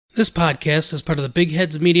This podcast is part of the Big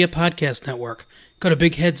Heads Media Podcast Network. Go to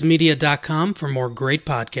bigheadsmedia.com for more great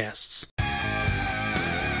podcasts.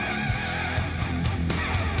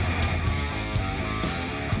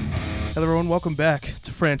 Hello everyone, welcome back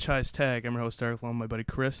to Franchise Tag. I'm your host Eric, along with my buddy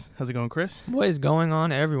Chris. How's it going, Chris? What is going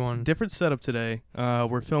on, everyone? Different setup today.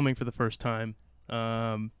 We're filming for the first time.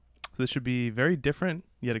 This should be very different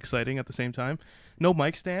yet exciting at the same time. No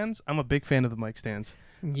mic stands. I'm a big fan of the mic stands.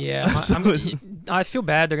 Yeah, I feel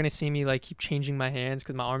bad. They're gonna see me like keep changing my hands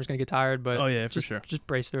because my arm's gonna get tired. But oh yeah, for sure. Just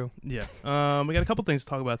brace through. Yeah. We got a couple things to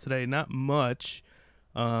talk about today. Not much,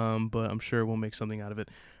 but I'm sure we'll make something out of it.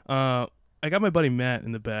 I got my buddy Matt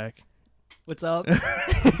in the back. What's up?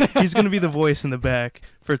 He's going to be the voice in the back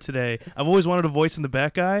for today. I've always wanted a voice in the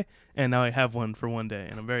back guy, and now I have one for one day,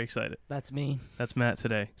 and I'm very excited. That's me. That's Matt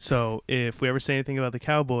today. So if we ever say anything about the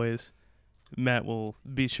Cowboys, Matt will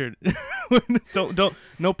be sure don't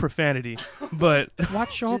no profanity, but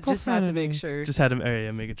Watch your profanity. Just had to make sure. just had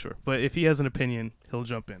him making sure. But if he has an opinion, he'll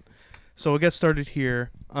jump in. So we'll get started here.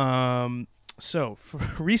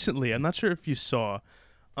 Recently, I'm not sure if you saw,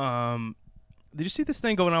 did you see this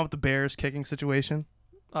thing going on with the Bears kicking situation?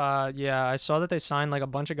 Yeah, I saw that they signed like a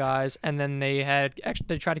bunch of guys, and then they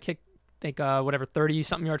tried to kick,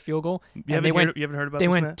 30-something yard field goal. You haven't heard about They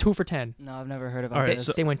this, went Matt? 2 for 10. No, I've never heard about All right,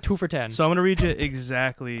 this. They went 2 for 10. So I'm gonna read you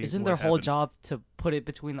exactly. Isn't what their whole happened. job to put it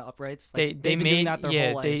between the uprights? They They've been made doing that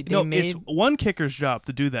their whole life. It's one kicker's job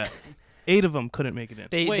to do that. 8 of them couldn't make it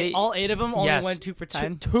in. Wait, all 8 of them only yes, went 2 for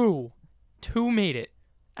 10? Two made it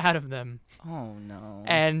out of them. Oh no.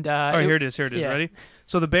 And All right, here it is. yeah. Ready?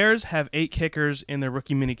 So the Bears have 8 kickers in their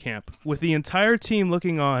rookie minicamp. With the entire team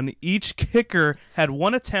looking on, each kicker had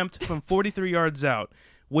one attempt from 43 yards out,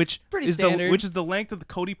 which Pretty is standard. the length of the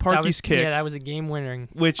Cody Parkey's kick. Yeah, that was a game-winning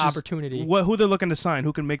opportunity. Who they're looking to sign,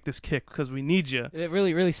 who can make this kick, because we need you. It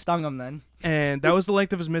really, really stung them then. And that was the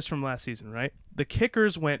length of his miss from last season, right? The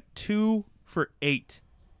kickers went 2 for 8.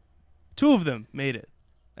 2 of them made it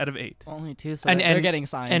out of 8. Only 2, so And- they're getting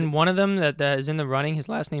signed. And one of them that is in the running, his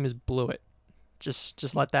last name is Blewett.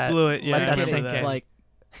 Just let that Blewett, yeah, let I that remember sink that. in. like,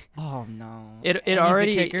 oh no. It And he's the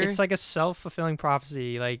already kicker? it's like a self-fulfilling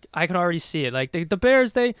prophecy. Like I could already see it. Like the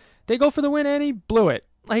Bears, they go for the win, and he blew it.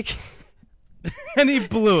 Like And he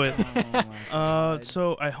blew it. Oh, my God.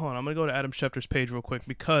 So hold on. I'm gonna go to Adam Schefter's page real quick,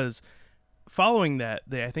 because following that,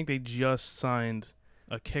 I think they just signed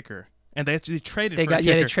a kicker, and they actually traded they for got a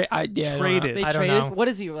kicker. traded. They I don't traded. know. What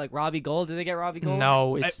is he, like Robbie Gold? Did they get Robbie Gold?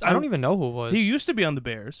 No, I don't even know who it was. He used to be on the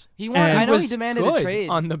Bears. He wanted, And I know he was demanded good a trade.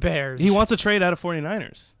 on the Bears. He wants a trade out of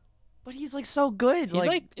 49ers. But he's like so good. He's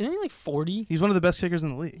like isn't he like 40? He's one of the best kickers in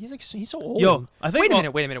the league. He's so old. Yo, I think Wait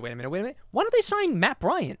a minute. Why don't they sign Matt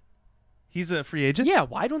Bryant? he's a free agent. Yeah,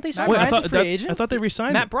 why don't they sign Wait, Bryant's a free I agent? thought they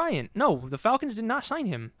re-signed Matt him. Bryant? No, the Falcons did not sign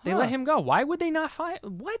him. They let him go. Why would they not fire?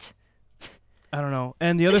 What? I don't know.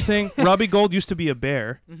 And the other thing, Robbie Gold used to be a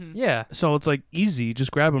Bear, Yeah. so it's like easy, just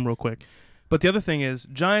grab him real quick. But the other thing is,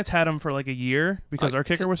 Giants had him for like a year because our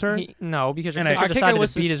kicker was hurt. No, because And our our kicker kicker decided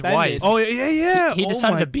was to beat his suspended. wife. Oh yeah. He Oh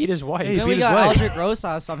decided my- to beat his wife. Hey, Then beat we his got wife. Aldrich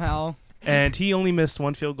Rosas somehow. And he only missed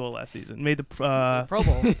 1 field goal last season. Made the Pro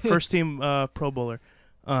Bowl. first team Pro Bowler.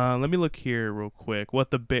 Let me look here real quick. What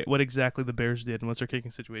exactly the Bears did and what's their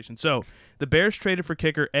kicking situation. So the Bears traded for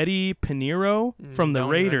kicker Eddie Pinheiro from the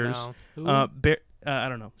Don't even Raiders. know. I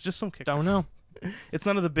don't know. Just some kicker. Don't know. It's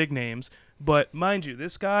none of the big names, but mind you,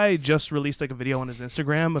 this guy just released like a video on his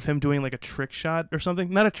Instagram of him doing like a trick shot or something.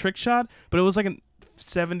 Not a trick shot, but it was like a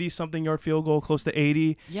 70-something yard field goal, close to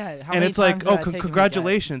 80. Yeah. How And many it's like, times did that take him to get?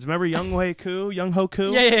 congratulations! Remember Young Ho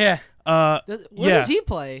Koo? Yeah. Where Yeah. does he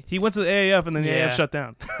play? He went to the AAF and then the Yeah. AAF shut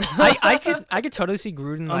down I could totally see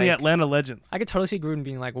Gruden on the Atlanta Legends. I could totally see Gruden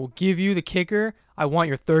being like, "We'll give you the kicker. I want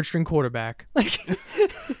your third string quarterback." Like,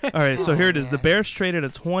 All right, so Oh, here it is. The man. Bears traded a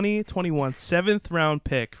 2021 7th-round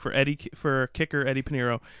pick for kicker Eddie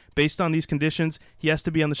Pinheiro. Based on these conditions, he has to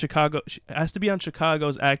be on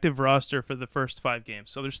Chicago's active roster for the first 5 games.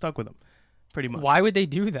 So they're stuck with him, pretty much. why would they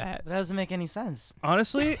do that? That doesn't make any sense.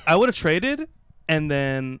 Honestly, I would have traded, and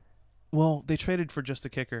then, well, they traded for just a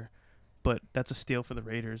kicker, but that's a steal for the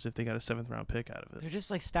Raiders if they got a 7th-round pick out of it. They're just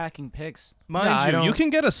like stacking picks. Mind I you, don't- you can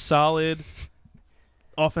get a solid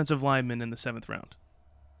offensive lineman in the 7th round.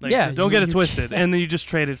 Like, Yeah, don't get it you twisted. can. And then you just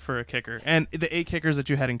traded for a kicker. And the 8 kickers that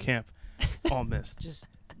you had in camp all missed. Just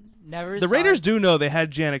never. The Raiders do know they had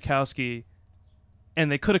Janikowski,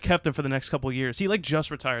 and they could have kept him for the next couple of years. He just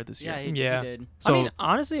retired this year. Yeah, he Yeah. did. So, I mean,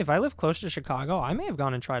 honestly, if I lived close to Chicago, I may have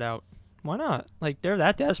gone and tried out. Why not? Like, they're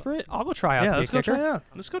that desperate. I'll go try out. yeah, to be let's a go kicker. try it out.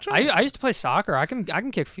 Let's go try it. I used to play soccer. I can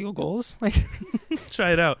kick field goals. Like,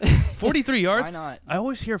 Try it out. 43 yards. Why not? I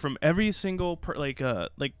always hear from every single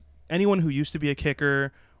like anyone who used to be a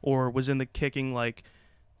kicker or was in the kicking like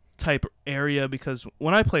type area, because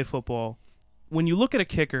when I played football, when you look at a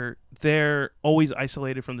kicker, they're always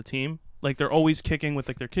isolated from the team. Like they're always kicking with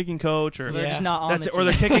like their kicking coach, or So they're Yeah. just not on that's the it, or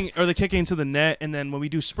they're team. kicking or they're kicking to the net, and then when we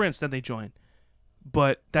do sprints, then they join.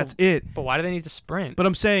 But that's it. But why do they need to sprint? But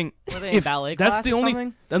I'm saying Were they in if ballet that's class the or only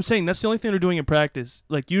something? I'm saying that's the only thing they're doing in practice.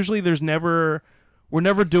 Like usually we're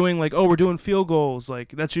never doing like, oh, we're doing field goals. Like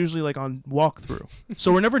that's usually like on walkthrough.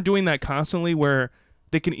 So we're never doing that constantly where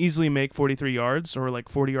they can easily make 43 yards or like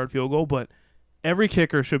 40-yard field goal, but every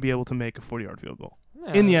kicker should be able to make a 40-yard field goal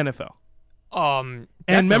in the NFL. And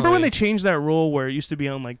remember when they definitely. changed that rule where it used to be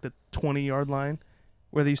on like the 20-yard line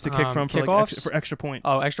where they used to kick from for like kickoffs? extra points.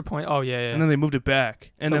 Oh, extra point. Oh, yeah. And then they moved it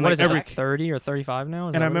back. And So then what like is it, every like 30 or 35 now?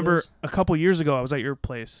 Is and that I what it remember is? a couple years ago I was at your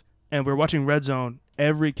place and we were watching Red Zone.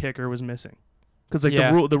 Every kicker was missing because like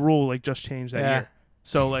Yeah. the rule like just changed that Yeah. year.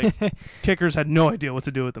 So like kickers had no idea what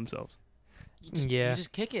to do with themselves. Yeah. You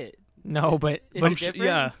just kick it. No, but Is But it different?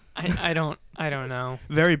 yeah, I don't know.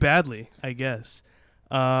 very badly, I guess.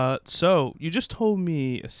 So you just told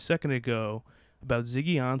me a second ago about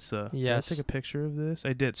Ziggy Ansah. Yes. Did I take a picture of this?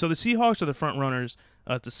 I did. So the Seahawks are the front runners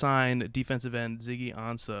to sign defensive end Ziggy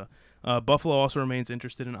Ansah. Buffalo also remains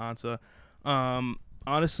interested in Ansah.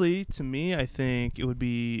 Honestly, to me, I think it would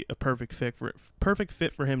be a perfect fit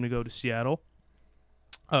for him to go to Seattle.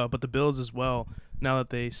 But the Bills as well. Now that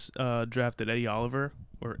they drafted Ed Oliver,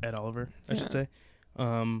 I should say.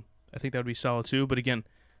 I think that would be solid too. But again,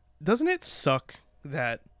 doesn't it suck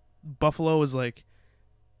that Buffalo is like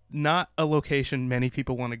not a location many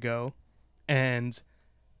people want to go, and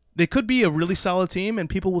they could be a really solid team, and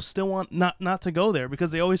people will still want not to go there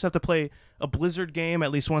because they always have to play a blizzard game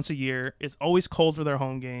at least once a year. It's always cold for their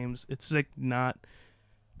home games. It's like not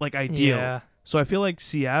like ideal. Yeah. So I feel like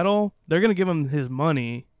Seattle, they're gonna give him his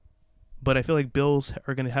money, but I feel like Bills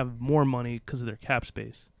are gonna have more money because of their cap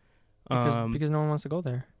space. Because no one wants to go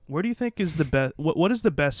there. Where do you think is the best? What is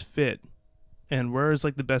the best fit, and where is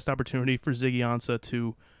like the best opportunity for Ziggy Ansah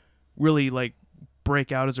to really like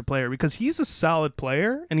break out as a player? Because he's a solid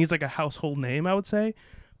player and he's like a household name, I would say,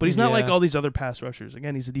 but he's not like Yeah. all these other pass rushers.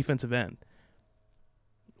 Again, he's a defensive end.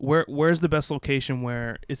 Where's the best location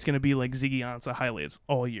where it's gonna be like Ziggy Ansah highlights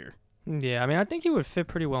all year? Yeah, I mean, I think he would fit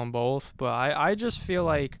pretty well in both, but I just feel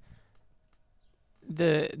like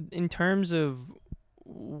in terms of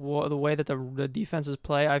the way that the defenses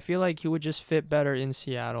play, I feel like he would just fit better in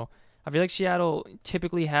Seattle. I feel like Seattle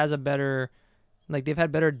typically has a better, like they've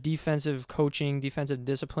had better defensive coaching, defensive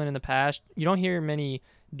discipline in the past. You don't hear many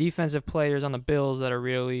defensive players on the Bills that are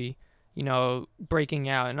really, breaking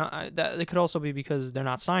out, and that it could also be because they're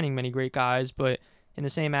not signing many great guys, but in the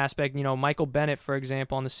same aspect, Michael Bennett, for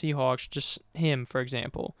example, on the Seahawks, just him, for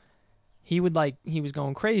example, he was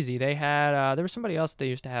going crazy. They had there was somebody else they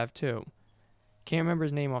used to have too. Can't remember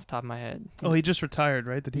his name off the top of my head. Oh, he just retired,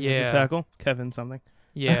 right? The defensive Yeah. tackle, Kevin something. I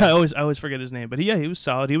Yeah, always forget his name, but he was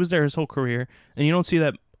solid. He was there his whole career, and you don't see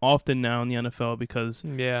that often now in the NFL because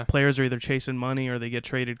yeah, players are either chasing money or they get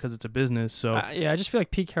traded because it's a business. So yeah. I just feel like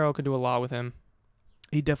Pete Carroll could do a lot with him.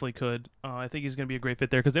 he definitely could. I think he's going to be a great fit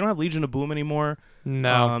there because they don't have Legion of Boom anymore.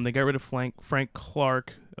 No, They got rid of Frank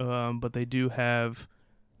Clark, but they do have.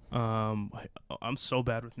 I'm so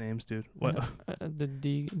bad with names, dude. What? the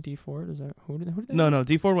D Ford, is that who did they? No.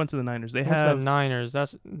 D Ford went to the Niners. They What's the have Niners.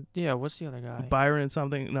 What's the other guy? Byron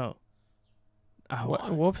something. No.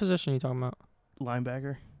 What position are you talking about?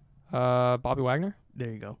 Linebacker. Bobby Wagner. There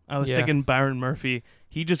you go. I was Yeah. thinking Byron Murphy.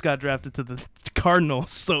 He just got drafted to the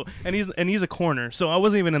Cardinals, so and he's a corner, so I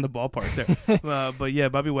wasn't even in the ballpark there. But yeah,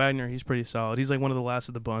 Bobby Wagner, he's pretty solid. He's like one of the last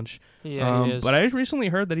of the bunch. Yeah, he is. But I recently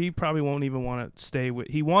heard that he probably won't even want to stay with.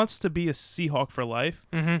 He wants to be a Seahawk for life,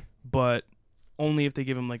 but only if they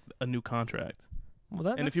give him like a new contract. Well,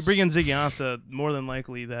 And if you bring in Ziggy Ansah, more than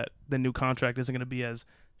likely that the new contract isn't going to be as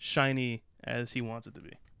shiny as he wants it to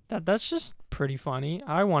be. that's just pretty funny.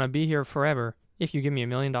 I want to be here forever if you give me $1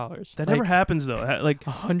 million. That never happens though. Like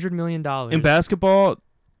 $100 million in basketball,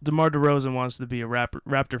 DeMar DeRozan wants to be a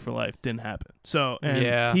Raptor for life. Didn't happen. So and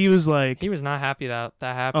Yeah. he was like, He was not happy that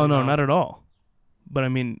happened. oh no, though. not at all. But I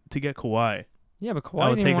mean, to get Kawhi. Yeah, but I Kawhi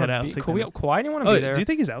would didn't take want that to out, be. take that out. Kawhi didn't want to Oh, be there. do you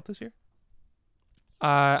think he's out this year?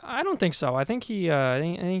 I don't think so. I think he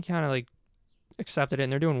kind of like accepted it,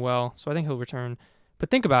 and they're doing well. So I think he'll return. But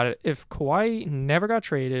think about it: if Kawhi never got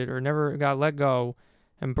traded or never got let go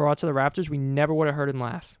and brought to the Raptors, we never would have heard him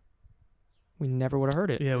laugh. We never would have heard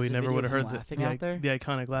it. Yeah, we There's a never video would have of him heard laughing out there. the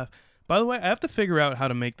iconic laugh. By the way, I have to figure out how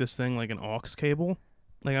to make this thing like an aux cable.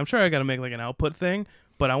 Like I'm sure I got to make like an output thing,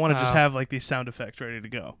 but I want to just Oh. have like these sound effects ready to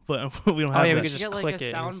go. But we don't Oh, have yeah, we that. could You just get like click a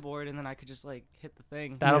it and s- soundboard, and then I could just like hit the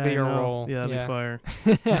thing. That'll Yeah, be I your know. role. Yeah, that'd Yeah. be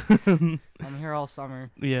fire. I'm here all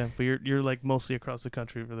summer. Yeah, but you're like mostly across the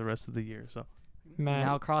country for the rest of the year, so Man,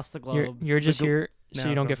 Now across the you're globe. you're just gl- here so now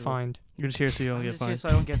you don't across get the globe. fined. you're just here so you don't I'm get just here fined. so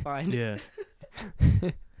I don't get fined. Yeah.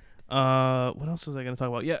 What else was I going to talk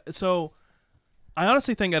about? Yeah, so I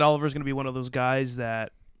honestly think Ed Oliver's going to be one of those guys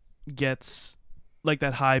that gets like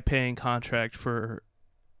that high-paying contract for.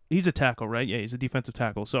 He's a tackle, right? Yeah, he's a defensive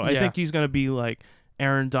tackle. So I Yeah. think he's going to be like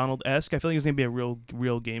Aaron Donald-esque. I feel like he's going to be a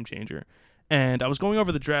real game changer. And I was going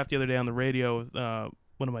over the draft the other day on the radio with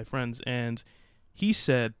one of my friends, and he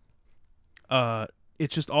said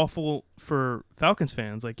it's just awful for Falcons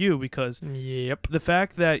fans like you because Yep. the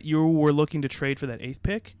fact that you were looking to trade for that 8th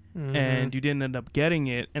pick Mhm. and you didn't end up getting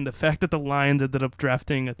it, and the fact that the Lions ended up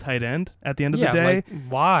drafting a tight end at the end of yeah, the day, like,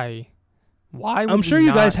 why? Why? I'm would sure we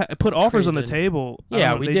you guys not- put offers on the traded? table. I Yeah,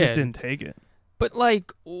 don't know, we they just did. didn't take it. But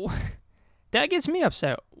like, that gets me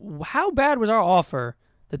upset. How bad was our offer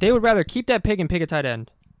that they would rather keep that pick and pick a tight end?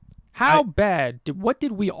 How bad? What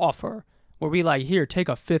did we offer? Were we like, here, take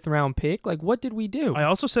a 5th round pick? Like, what did we do? I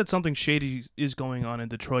also said something shady is going on in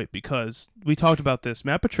Detroit because we talked about this.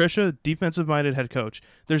 Matt Patricia, defensive-minded head coach.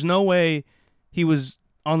 There's no way he was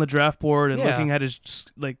on the draft board and Yeah. looking at his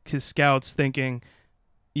scouts thinking,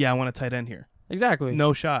 "Yeah, I want a tight end here." Exactly.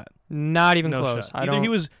 No shot. Not even No close. shot. I Either don't. he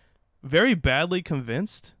was very badly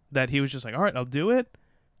convinced that he was just like, all right, I'll do it,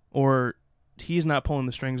 or he's not pulling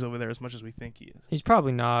the strings over there as much as we think he is. He's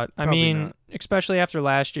probably not. I Probably mean, not. especially after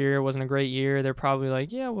last year, it wasn't a great year. They're probably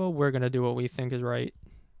like, yeah, well, we're gonna do what we think is right.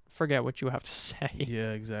 Forget what you have to say.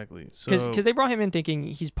 Yeah, exactly. Because So they brought him in thinking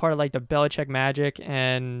he's part of like the Belichick magic,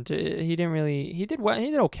 and he didn't really. He did well.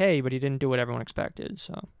 He did okay, but he didn't do what everyone expected.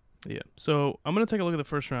 So yeah, so I'm gonna take a look at the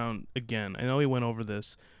first round again. I know we went over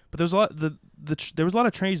this, but there was a lot. There was a lot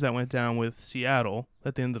of trades that went down with Seattle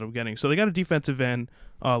that they ended up getting. So they got a defensive end,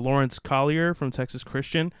 Lawrence Collier from Texas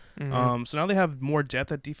Christian. mhm. So now they have more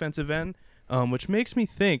depth at defensive end, which makes me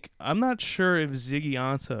think I'm not sure if Ziggy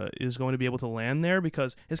Ansah is going to be able to land there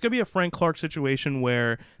because it's going to be a Frank Clark situation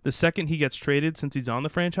where the second he gets traded, since he's on the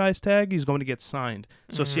franchise tag, he's going to get signed.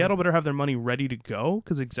 So Mhm. Seattle better have their money ready to go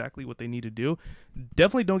because exactly what they need to do.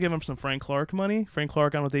 Definitely don't give him some Frank Clark money. Frank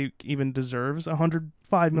Clark, I don't think even deserves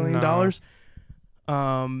 $105 million.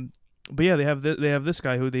 But yeah, they have this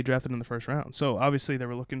guy who they drafted in the first round. So obviously they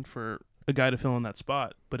were looking for a guy to fill in that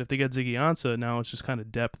spot. But if they get Ziggy Ansah, now it's just kind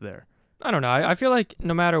of depth there. I don't know. I feel like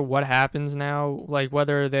no matter what happens now, like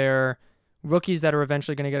whether they're rookies that are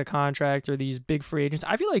eventually going to get a contract or these big free agents,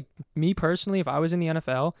 I feel like me personally, if I was in the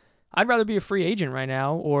NFL, I'd rather be a free agent right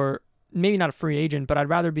now, or maybe not a free agent, but I'd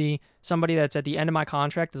rather be somebody that's at the end of my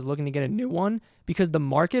contract is looking to get a new one, because the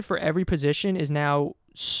market for every position is now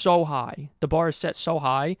so high. The bar is set so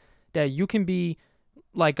high that you can be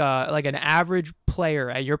like an average player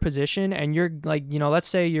at your position, and you're like, let's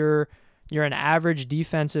say you're an average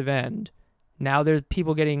defensive end. Now there's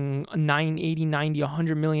people getting 80, 90,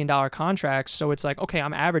 $100 million contracts. So it's like, okay,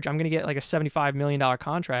 I'm average. I'm going to get like a $75 million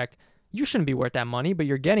contract. You shouldn't be worth that money, but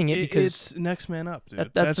you're getting it because it's next man up,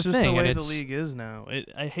 dude. That's the just thing, the and way the it's- league is now.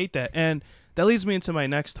 I hate that. And that leads me into my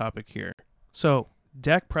next topic here. So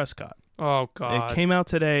Dak Prescott. oh god, It came out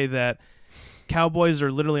today that Cowboys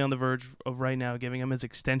are literally on the verge of right now giving him his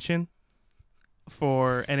extension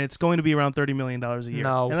and it's going to be around $30 million a year.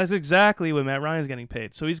 No. And that's exactly what Matt Ryan's getting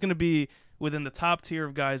paid. So he's going to be within the top tier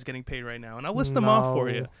of guys getting paid right now. And I'll list them off for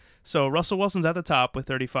you. No. So Russell Wilson's at the top with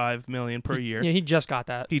 $35 million per year. Yeah, he just got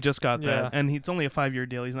that. He just got Yeah. that, and it's only a 5-year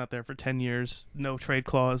deal. He's not there for 10 years, no trade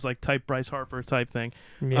clause, like type Bryce Harper type thing.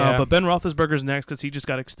 Yeah, But Ben Roethlisberger's next because he just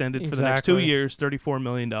got extended for the next 2 Exactly. years, $34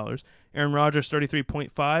 million. Aaron Rodgers,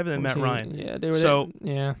 33.5, and then Matt Ryan. Yeah, they were. So-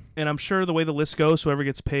 yeah, And I'm sure the way the list goes, whoever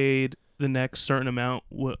gets paid the next certain amount,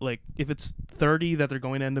 like if it's 30 that they're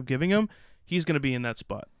going to end up giving him, he's going to be in that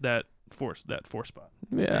spot, that four spot,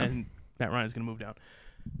 yeah. and Matt Ryan's going to move down.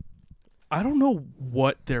 I don't know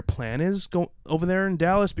what their plan is over there in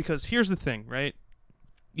Dallas, because here's the thing, right?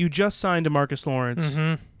 You just signed DeMarcus Lawrence,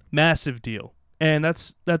 Mm-hmm. massive deal, and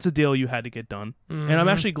that's a deal you had to get done. And I'm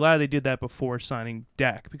actually glad they did that before signing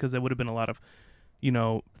Dak, because there would have been a lot of,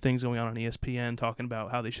 things going on ESPN talking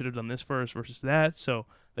about how they should have done this first versus that. So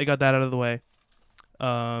they got that out of the way.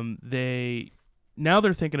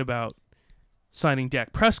 They're thinking about signing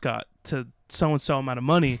Dak Prescott to so amount of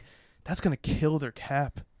money. That's gonna kill their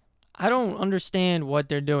cap. I don't understand what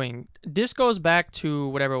they're doing. This goes back to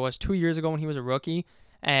whatever it was 2 years ago when he was a rookie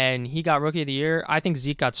and he got Rookie of the Year. I think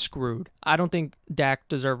Zeke got screwed. I don't think Dak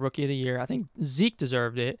deserved Rookie of the Year. I think Zeke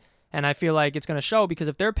deserved it, and I feel like it's going to show, because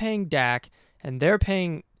if they're paying Dak and they're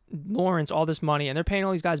paying Lawrence all this money and they're paying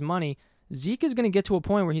all these guys money, Zeke is going to get to a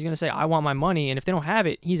point where he's going to say, I want my money. And if they don't have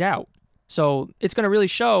it, he's out. So it's going to really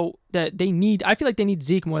show that I feel like they need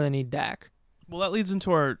Zeke more than they need Dak. Well, that leads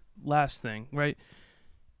into our last thing, right?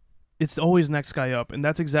 It's always next guy up, and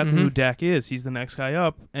that's exactly who Dak is. He's the next guy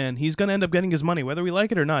up, and he's going to end up getting his money. Whether we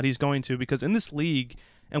like it or not, he's going to, because in this league,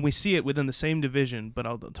 and we see it within the same division, but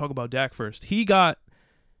I'll talk about Dak first. He got,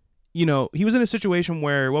 he was in a situation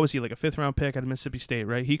where, what was he, like a 5th-round pick at Mississippi State,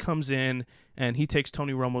 right? He comes in, and he takes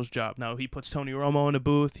Tony Romo's job. Now, he puts Tony Romo in a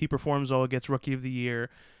booth. He performs well, gets Rookie of the Year.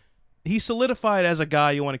 He's solidified as a guy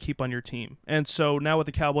you want to keep on your team. And so now what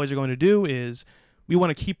the Cowboys are going to do is we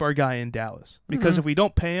want to keep our guy in Dallas. Because if we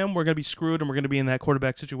don't pay him, we're going to be screwed, and we're going to be in that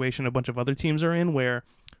quarterback situation a bunch of other teams are in, where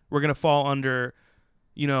we're going to fall under,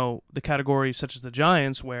 the categories such as the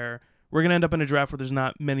Giants, where we're going to end up in a draft where there's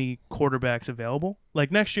not many quarterbacks available.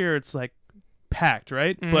 Like next year, it's like packed,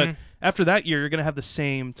 right? But after that year, you're going to have the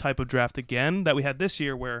same type of draft again that we had this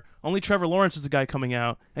year, where only Trevor Lawrence is the guy coming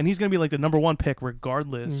out, and he's going to be like the number 1 pick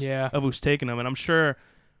regardless of who's taking him. And I'm sure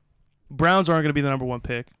Browns aren't going to be the number 1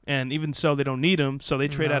 pick, and even so, they don't need him, so they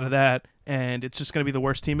trade out of that, and it's just going to be the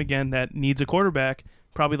worst team again that needs a quarterback,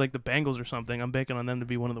 probably like the Bengals or something. I'm banking on them to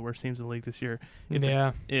be one of the worst teams in the league this year.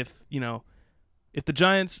 If the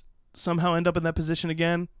Giants somehow end up in that position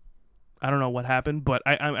again, I don't know what happened, but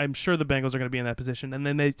I'm sure the Bengals are going to be in that position, and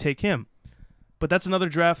then they take him. But that's another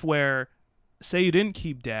draft where, say you didn't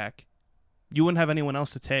keep Dak, you wouldn't have anyone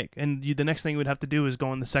else to take, and the next thing you would have to do is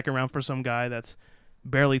go in the second round for some guy that's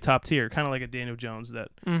barely top tier, kind of like a Daniel Jones that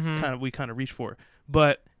we kind of reach for.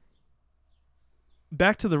 But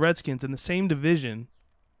back to the Redskins in the same division,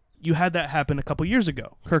 you had that happen a couple years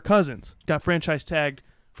ago. Kirk Cousins got franchise tagged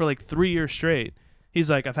for like 3 years straight. He's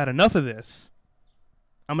like, I've had enough of this.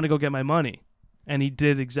 I'm going to go get my money. And he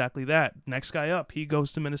did exactly that. Next guy up, he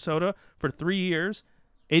goes to Minnesota for 3 years,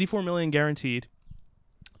 $84 million guaranteed.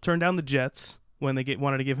 Turned down the Jets when they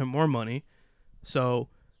wanted to give him more money. So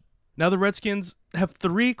now the Redskins have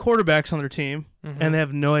 3 quarterbacks on their team, and they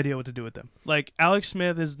have no idea what to do with them. Like, Alex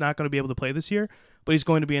Smith is not going to be able to play this year, but he's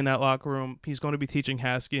going to be in that locker room. He's going to be teaching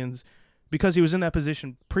Haskins because he was in that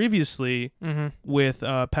position previously with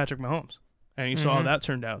Patrick Mahomes, and you saw how that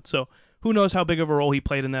turned out. So who knows how big of a role he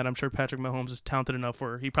played in that. I'm sure Patrick Mahomes is talented enough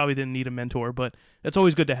where he probably didn't need a mentor, but it's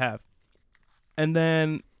always good to have. And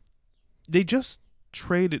then they just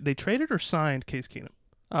traded or signed Case Keenum.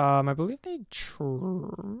 I believe they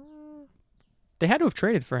had to have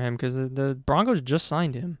traded for him because the Broncos just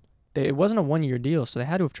signed him. It wasn't a 1-year deal, so they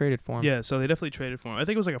had to have traded for him. Yeah, so they definitely traded for him. I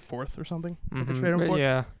think it was like a 4th or something that they traded him for.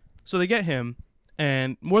 Yeah. So they get him,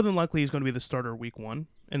 and more than likely he's going to be the starter week 1,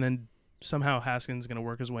 and then somehow Haskins is going to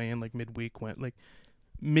work his way in like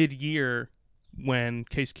mid-year when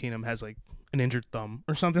Case Keenum has like an injured thumb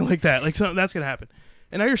or something like that. Like, so that's going to happen.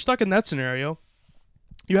 And now you're stuck in that scenario.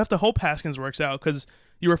 You have to hope Haskins works out because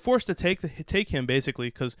you were forced to take him basically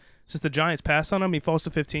because since the Giants passed on him, he falls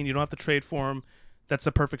to 15. You don't have to trade for him. That's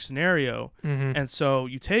the perfect scenario. And so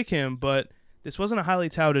you take him, but this wasn't a highly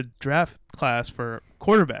touted draft class for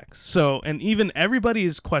quarterbacks. So, and even everybody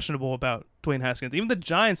is questionable about Dwayne Haskins. Even the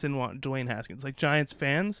Giants didn't want Dwayne Haskins, like Giants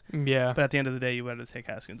fans. Yeah. But at the end of the day, you had to take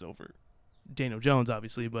Haskins over Daniel Jones,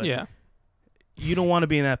 obviously. But yeah, you don't want to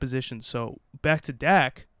be in that position. So back to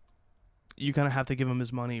Dak, you're going to have to give him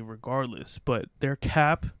his money regardless. But their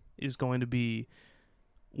cap is going to be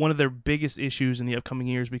one of their biggest issues in the upcoming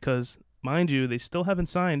years because, mind you, they still haven't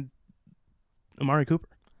signed Amari Cooper.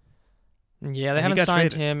 Yeah, they haven't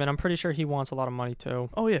signed him, and I'm pretty sure he wants a lot of money too.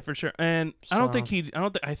 Oh yeah, for sure. And so. I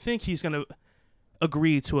think he's going to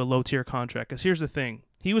agree to a low tier contract. Because here's the thing: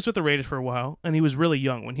 he was with the Raiders for a while, and he was really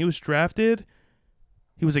young when he was drafted.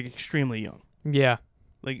 He was like extremely young. Yeah,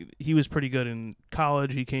 like he was pretty good in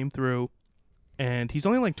college. He came through, and he's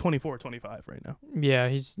only like 24, 25 right now. Yeah,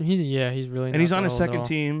 he's really. And he's on his second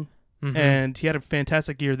team, and he had a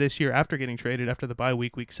fantastic year this year after getting traded after the bye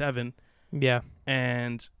week 7. Yeah,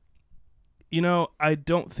 and. I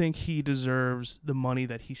don't think he deserves the money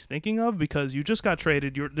that he's thinking of because you just got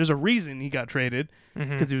traded. There's a reason he got traded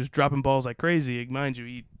because he was dropping balls like crazy. Mind you,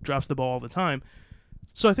 he drops the ball all the time.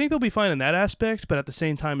 So I think they'll be fine in that aspect, but at the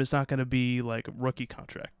same time, it's not going to be like rookie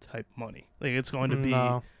contract type money. Like it's going to be,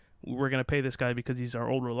 we're going to pay this guy because he's our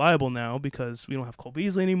old reliable now because we don't have Cole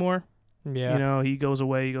Beasley anymore. Yeah. He goes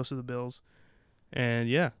away, he goes to the Bills. And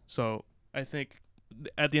yeah, so I think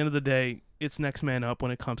at the end of the day, it's next man up when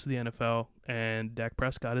it comes to the NFL, and Dak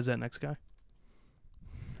Prescott is that next guy.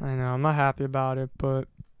 I know, I'm not happy about it, but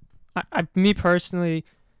me personally,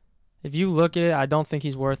 if you look at it, I don't think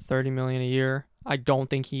he's worth $30 million a year. I don't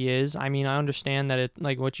think he is. I mean, I understand that it,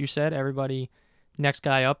 like what you said, everybody next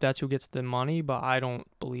guy up, that's who gets the money. But I don't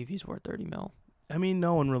believe he's worth 30 mil. I mean,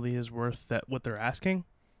 no one really is worth that what they're asking.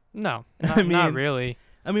 No, I not mean- really.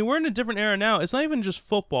 I mean, we're in a different era now. It's not even just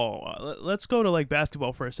football. Let's go to like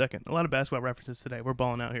basketball for a second. A lot of basketball references today. We're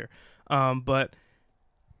balling out here. But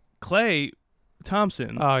Klay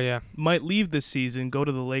Thompson Oh yeah, might leave this season, go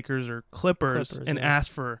to the Lakers or Clippers and yeah.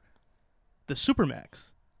 ask for the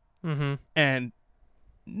Supermax. mm-hmm. And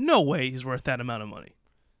no way he's worth that amount of money.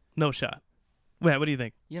 No shot. Wait, what do you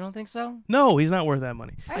think? You don't think so? No, he's not worth that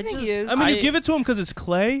money. I think just- he is. I mean, you I- give it to him because it's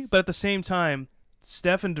Klay, but at the same time,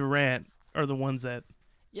 Steph and Durant are the ones that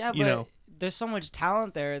yeah, but you know. there's so much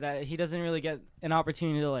talent there that he doesn't really get an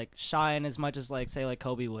opportunity to like shine as much as like say like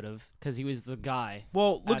Kobe would have because he was the guy.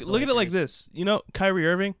 Well, look At the look at it like Lakers. this. You know, Kyrie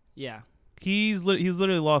Irving. Yeah. He's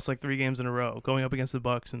literally lost like 3 games in a row going up against the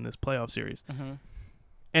Bucks in this playoff series, Mm-hmm.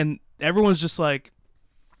 and everyone's just like,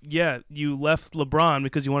 "Yeah, you left LeBron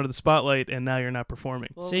because you wanted the spotlight, and now you're not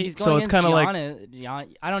performing." Well, See, he's so going it's kinda like-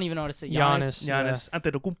 I don't even know how to say Giannis. Giannis. Giannis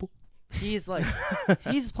Antetokounmpo. He's like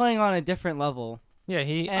he's playing on a different level. Yeah,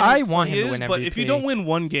 And I it's- want He him to is, win but MVP. if you don't win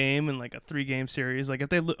one game in like a 3-game series, like if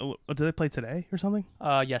they do they play today or something?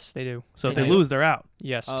 Yes, they do. So if They they do? lose, they're out.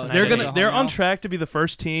 Yes, Oh, tonight They're they gonna do. go home they're on now? track to be the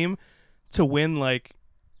first team to win like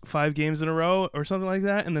 5 games in a row or something like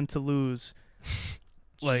that, and then to lose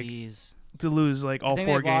like Jeez. all I think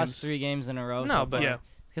 4 they've games. lost 3 games in a row. No, so but- Yeah.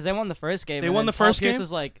 because they won the first game. They and won then the first Paul Pierce game?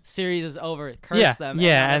 was like, series is over. Curse Yeah, them.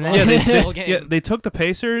 yeah, and now then- they Yeah, lost they, the whole they, game. yeah, they took the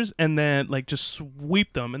Pacers and then like just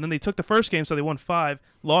sweep them, and then they took the first game, so they won 5,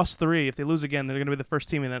 lost 3. If they lose again, they're gonna be the first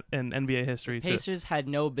team in NBA history. Pacers had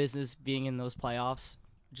no business being in those playoffs.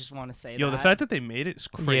 Just want to say Yo, that. the fact that they made it is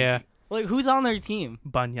crazy. Yeah. like who's on their team?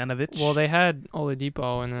 Banjanovic, Well, they had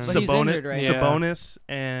Oladipo and then But he's injured right now. Sabonis,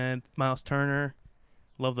 and Miles Turner.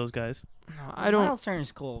 Love those guys. I don't. Miles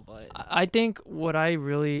Turner's cool, but I think what I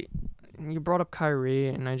really, you brought up Kyrie,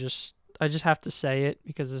 and I just have to say it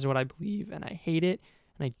because this is what I believe, and I hate it,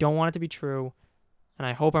 and I don't want it to be true, and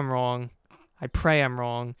I hope I'm wrong. I pray I'm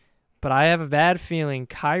wrong, but I have a bad feeling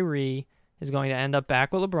Kyrie is going to end up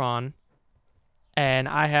back with LeBron, and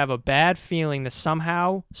I have a bad feeling that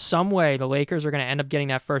somehow, some way, the Lakers are going to end up getting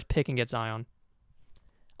that first pick and get Zion.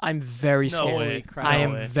 I'm very No scared. way. Holy crap. I No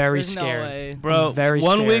am way. very there's no scared. way. Bro, very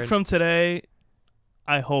 1 week scared. from today,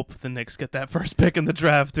 I hope the Knicks get that first pick in the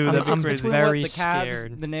draft, dude. That'd be I'm crazy. Between very what, the Cavs,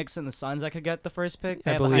 scared. the Knicks, and the Suns, I could get the first pick. They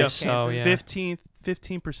I have the believe highest so, chances. yeah.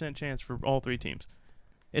 15% chance for all 3 teams.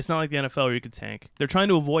 It's not like the NFL where you could tank. They're trying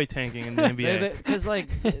to avoid tanking in the NBA. Because like,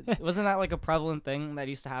 wasn't that like a prevalent thing that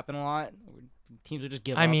used to happen a lot? Teams would just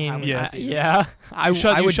give I up. mean, halfway yeah. through the season. yeah. I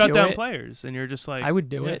You would shut do down it. players, and you're just like, I would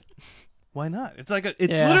do yeah. it. Why not? It's like it's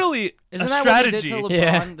Yeah. literally Isn't a that strategy. what they did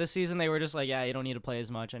to LeBron Yeah. this season? They were just like, yeah, you don't need to play as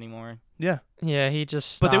much anymore. Yeah, Yeah, he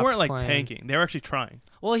just. but they stopped weren't like playing. tanking. They were actually trying.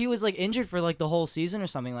 Well, he was like injured for like the whole season or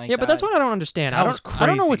something like Yeah, that. but that's what I don't understand. That I was don't know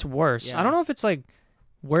crazy. what's worse. Yeah. I don't know if it's like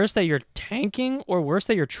worse that you're tanking or worse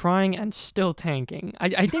that you're trying and still tanking.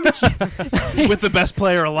 I think it's. With the best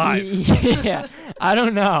player alive. Yeah, I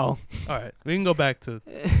don't know. All right, we can go back to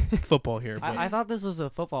football here. But I thought this was a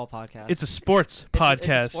football podcast. it's a sports It's a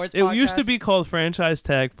podcast. sports It used to podcast? be called Franchise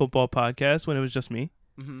Tag Football Podcast when it was just me.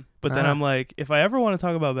 Mhm. But then Ah. I'm like, if I ever want to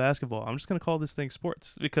talk about basketball, I'm just gonna call this thing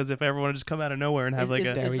sports, because if I ever want to just come out of nowhere and have like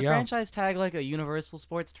There is we the go. franchise tag like a universal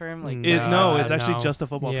sports term? Like no, it's actually no. just a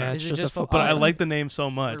football Yeah, tag. it's Is it just a just football. But I Oh, like the name so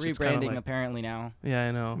they're much. It's kind of rebranding like, apparently now. yeah,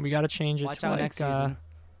 I know. We gotta change it Watch to out like. next season.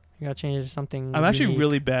 We gotta change it to something. I'm actually unique.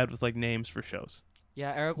 really bad with like names for shows,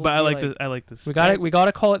 Yeah, Eric. Will but I be like this. I like this. We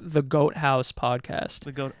gotta call it the Goat House Podcast.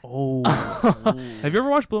 The goat. Oh, have you ever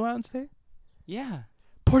watched Blue Mountain State? Yeah.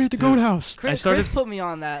 Party at the Dude. Goat House. Chris started- put me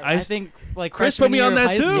on that. I I s- think like Chris freshman put me year on of that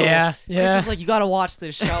high too. school. Yeah, Chris yeah. was like, you gotta watch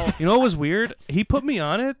this show. You know what was weird? He put me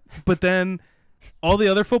on it, but then all the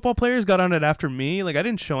other football players got on it after me. Like I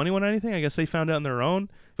didn't show anyone anything. I guess they found out on their own.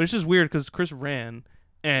 But it's just weird because Chris ran,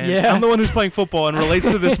 and Yeah. I'm the one who's playing football and relates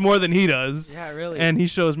to this more than he does. Yeah, really. And he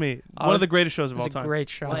shows me Oh, one of the greatest shows of It's all a time. great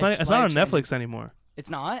show. It's Life- not, it's not on life-changing. Netflix anymore. it's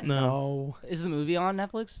not. No. No. Is the movie on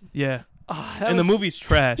Netflix? Yeah. Oh, that And the was- movie's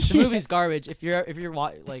trash. The movie's garbage. If you're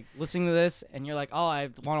like listening to this and you're like, oh, I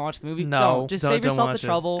want to watch the movie, No. don't. Just Don't- save don't yourself the watch it.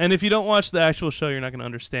 trouble. And if you don't watch the actual show, you're not going to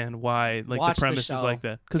understand why like Watch the the premise is show. like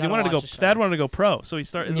that. Because he Gotta wanted to go. watch the show. Dad wanted to go pro, so he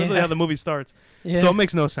started. Literally Yeah. how the movie starts. Yeah. So it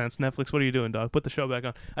makes no sense. Netflix, what are you doing, dog? Put the show back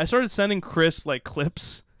on. I started sending Chris like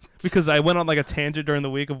clips because I went on like a tangent during the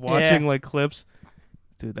week of watching like clips.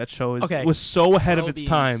 Dude, that show Okay. was so ahead of Bro its beans.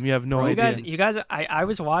 time. You have no Bro you idea. guys, I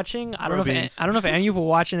was watching. I don't Bro know if beans. I don't know if any of you were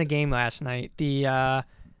watching the game last night.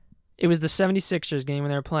 It was the 76ers game when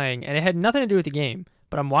they were playing, and it had nothing to do with the game.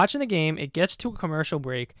 But I'm watching the game. It gets to a commercial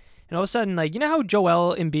break, And all of a sudden, like, you know how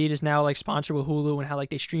Joel Embiid is now like sponsored with Hulu and how like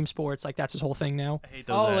they stream sports, like that's his whole thing now. I hate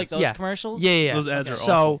those Oh, ads. like those Yeah. commercials? Yeah. Those ads are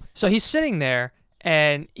So awful. so he's sitting there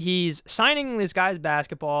and he's signing this guy's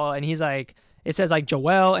basketball and he's like, it says like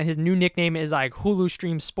Joel and his new nickname is like Hulu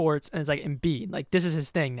Stream Sports and it's like Embiid. Like this is his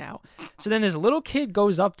thing now. So then this little kid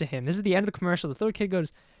goes up to him. This is the end of the commercial. The little kid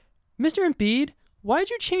goes, "Mr. Embiid, why'd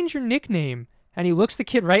you change your nickname?" And he looks the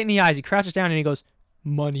kid right in the eyes. He crouches down and he goes,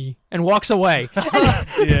 "Money," and walks away.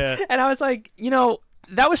 Yeah. And I was like,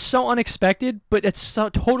 that was so unexpected, but it's so,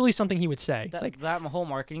 totally something he would say. That whole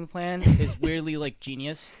marketing plan is weirdly like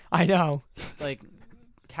genius. I know. Like,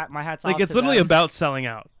 my hat's Like off it's to literally them. about selling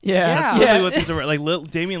out. Yeah. That's literally what these are. Like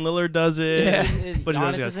Damian Lillard does it. Yeah. But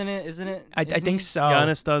Giannis guys- isn't it? Isn't it? I Isn't think he? so.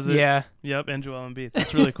 Giannis does it. Yeah. Yep, and Joel Embiid.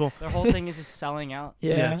 That's really cool. Their whole thing is just selling out.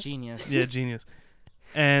 Yeah. Yes. Genius. Yeah, genius.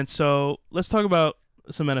 And so let's talk about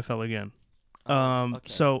some NFL again. Okay.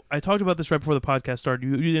 So I talked about this right before the podcast started.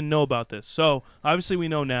 You didn't know about this. So obviously we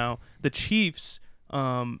know now the Chiefs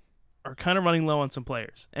are kind of running low on some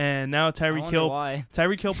players. And now I Tyreek wonder Hill why.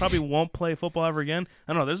 probably won't play football ever again.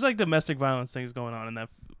 I don't know. There's like domestic violence things going on in that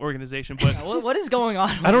organization, but What is going on?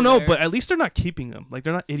 I don't know, over there? but at least they're not keeping them. Like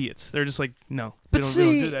they're not idiots. They're just like, no. But they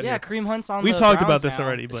don't do see- that yeah, here. Kareem Hunt's on. We've the talked about Browns this now.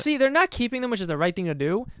 already, but See, they're not keeping them, which is the right thing to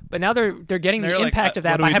do. But now they're getting They're the like, impact of what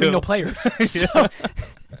that do by we having do? no players. Yeah.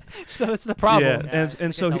 So that's the problem. Yeah, Yeah, and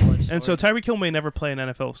it's so like a double-edged and so sword. Tyreek Hill may never play an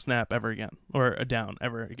NFL snap ever again or a down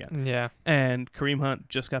ever again. Yeah. And Kareem Hunt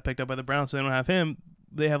just got picked up by the Browns, so they don't have him.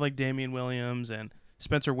 They have like Damian Williams and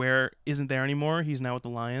Spencer Ware isn't there anymore. He's now with the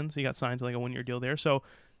Lions. He got signed to like a 1-year deal there. So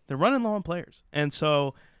they're running low on players. And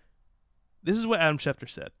so this is what Adam Schefter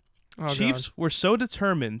said. Oh, Chiefs were so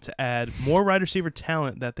determined to add more wide receiver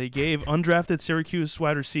talent that they gave undrafted Syracuse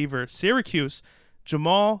wide receiver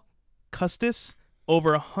Jamal Custis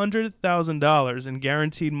over $100,000 in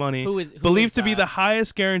guaranteed money, Who believed is to be that? the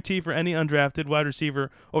highest guarantee for any undrafted wide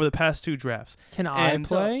receiver over the past 2 drafts. Can I And-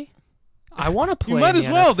 play? I want to play. You might in as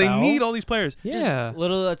the well. They NFL. need all these players. Yeah.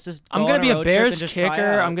 Let's just. I'm go gonna on be a road trip Bears and just try kicker.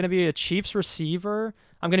 out. I'm gonna be a Chiefs receiver.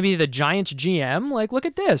 I'm gonna be the Giants GM. Like, look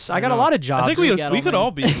at this. I got a know. lot of jobs. I think we Gettleman. could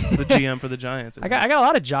all be the GM for the Giants. I got a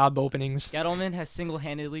lot of job openings. Gettleman has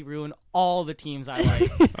single-handedly ruined all the teams I like.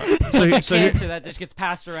 so Cancer that just gets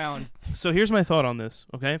passed around. So here's my thought on this,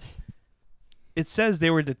 okay? It says they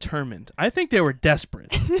were determined. I think they were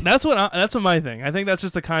desperate. That's what my thing. I think that's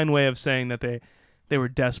just a kind way of saying that they were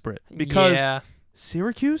desperate because Yeah.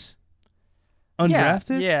 Syracuse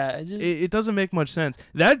undrafted. Yeah. It just, It doesn't make much sense.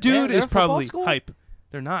 That dude they're is a football probably school? hype.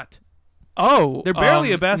 They're not. they're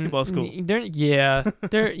barely a basketball school. They're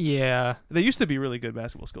yeah. They used to be really good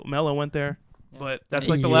basketball school. Melo went there, Yeah. but that's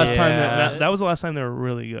like the last time Yeah. that was the last time they were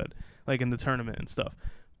really good, like in the tournament and stuff.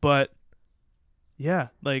 But yeah,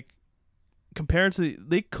 like compared to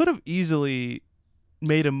they could have easily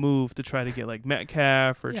made a move to try to get like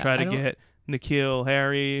Metcalf or Yeah, try I to don't- get Nikhil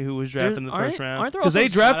Harry, who was drafted in the first round, aren't there because also they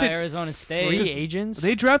drafted Arizona State. free agents.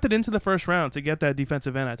 they drafted into the first round to get that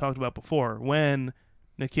defensive end I talked about before when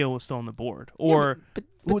Nikhil was still on the board. Or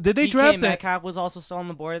did they DK draft that? Metcalf was also still on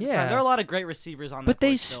the board at the Yeah. time. There are a lot of great receivers on. But the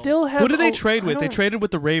they board still have. Who did they oh, trade I with? They don't- traded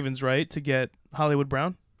with the Ravens, right, to get Hollywood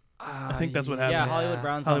Brown. I think that's what happened. Yeah, Hollywood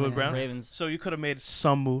Brown's Hollywood on the Brown? Ravens. So you could have made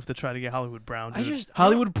some move to try to get Hollywood Brown. Dude. I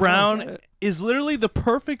Hollywood don't Brown get it. is literally the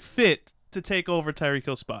perfect fit to take over Tyreek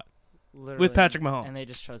Hill's spot, Literally. Patrick Mahomes. and they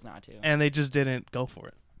just chose not to. and they just didn't go for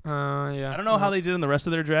it. Yeah. I don't know how they did in the rest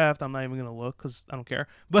of their draft. I'm not even gonna look because I don't care.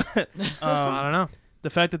 But I don't know.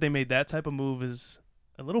 the fact that they made that type of move is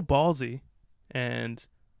a little ballsy, and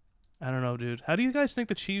I don't know, dude. How do you guys think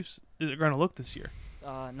the Chiefs are gonna look this year?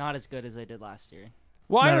 Not as good as they did last year.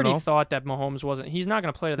 Well, I Not at already all. thought that Mahomes wasn't. He's not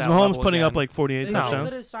going to play to Is that Mahomes level putting up again. like 48 They No. touchdowns?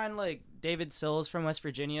 could have signed like David Sills from West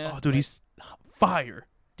Virginia. Oh, dude, he's fire.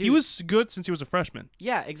 He Dude. was good since he was a freshman.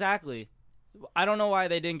 Yeah, exactly. I don't know why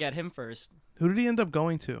they didn't get him first. Who did he end up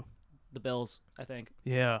going to? The Bills, I think.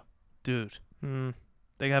 Yeah, dude, Hmm.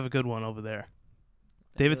 they have a good one over there.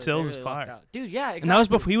 They David Sills really is lucked fire. out. Dude, yeah, exactly. And that was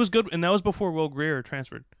before he was good, and that was before Will Greer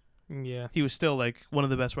transferred. Yeah. He was still like one of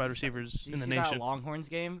the best wide receivers Did you in the see nation. that Longhorns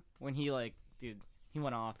game when he he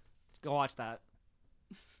went off. Go watch that.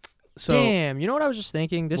 So Damn. You know what I was just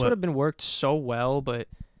thinking? This What? would have been worked so well, but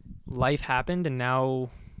life happened, and now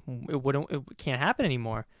it can't happen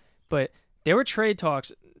anymore. But there were trade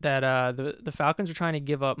talks that the Falcons were trying to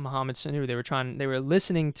give up Mohamed Sanu. They were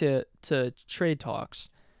listening to trade talks.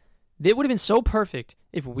 It would have been so perfect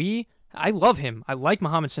if I love him. I like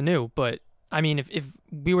Mohamed Sanu, but I mean, if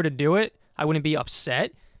we were to do it, I wouldn't be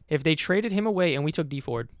upset if they traded him away and we took D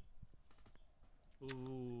Ford.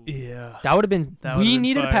 yeah, That would have been. That would've We been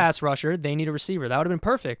needed fire. a pass rusher. They need a receiver. That would have been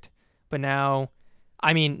perfect. But now,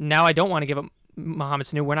 I mean, now I don't want to give up Mohamed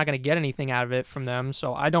Sanu. We're not going to get anything out of it from them,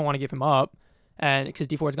 so I don't want to give him up, and because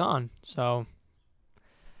D Ford's gone. So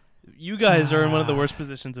You guys are in one of the worst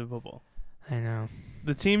positions in football. I know.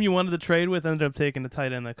 The team you wanted to trade with ended up taking a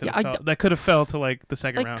tight end that could Yeah, have fell to like the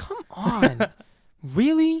second Like, round. come on,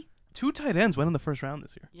 really? 2 tight ends went in the first round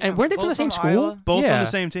this year. Yeah, And weren't they from both the same school? Iowa. Both Yeah. on the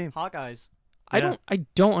same team. Hawkeyes. Yeah. I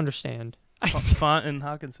don't understand. Font and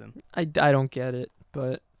Hawkinson. I don't get it.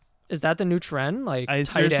 But is that the new trend? Like I tight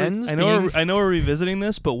seriously- ends? I know. being- I know we're revisiting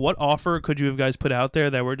this, but what offer could you have guys put out there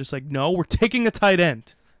that we're just like, no, we're taking a tight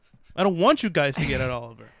end. I don't want you guys to get at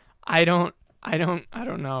Oliver. I don't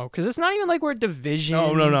know, because it's not even like we're a division.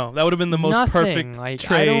 No. That would have been the most Nothing. perfect Like,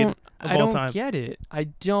 trade of I all don't time. get it. I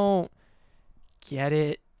don't get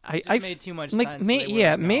it. It I made too much like sense.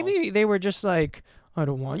 yeah, maybe they were just like, I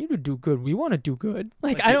don't want you to do good. We want to do good.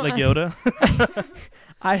 Like I don't. like Yoda.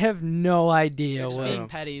 I have no idea Just what. being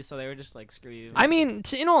petty, so they were just like, screw you. I mean,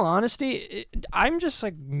 in all honesty, I'm just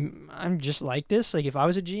like this. Like if I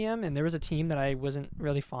was a GM and there was a team that I wasn't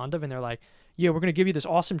really fond of, and they're like, yeah, we're gonna give you this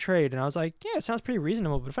awesome trade, and I was like, yeah, it sounds pretty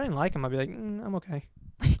reasonable. But if I didn't like him, I'd be like, I'm okay.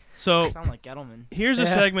 So sound like Gettleman. here's a Yeah.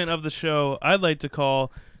 segment of the show I'd like to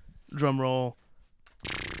call, drum roll,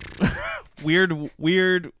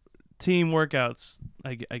 weird team workouts.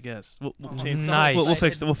 I guess we'll Oh, change. nice. We'll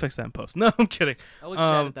fix that. We'll fix that in post. No, I'm kidding. I would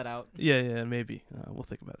Um, edit that out. Yeah, maybe. We'll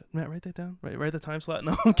think about it. Matt, write that down. Write the time slot.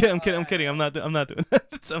 No, I'm kidding. I'm not doing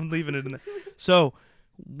that. I'm leaving it in there. So,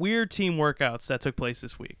 weird team workouts that took place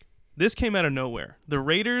this week. This came out of nowhere. The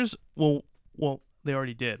Raiders, well, they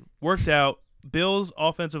already did. Worked out Bills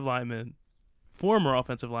offensive lineman, former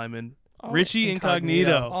offensive lineman, Richie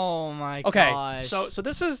Incognito. Oh my Okay, gosh. so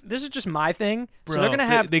this is just my thing. Bro, so they're gonna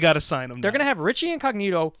have they got to sign him. they're now. gonna have Richie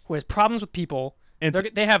Incognito who has problems with people. And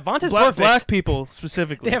They have Vontaze black Burfict. people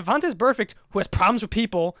specifically. They have Vontaze Burfict who has problems with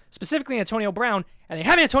people, specifically Antonio Brown, and they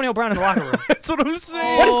have Antonio Brown in the locker room. That's what I'm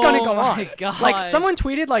saying. What is going to go Oh on? my gosh. Like someone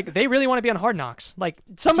tweeted, like they really want to be on Hard Knocks. Like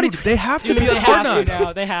somebody. Dude, they have to Dude, be they on Hard have to Knocks.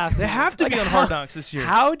 now. They have to. They have to Like, be on how- Hard Knocks this year.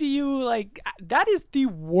 How do you like? That is the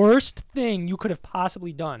worst thing you could have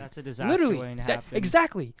possibly done. That's a disaster Literally, waiting to that- happen.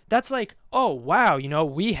 exactly. That's like, oh wow,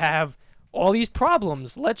 we have all these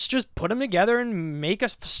problems. Let's just put them together and make a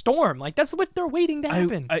storm. Like that's what they're waiting to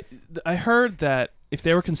happen. I heard that if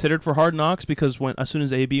they were considered for Hard Knocks because as soon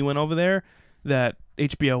as AB went over there, that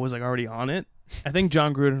HBO was like already on it. I think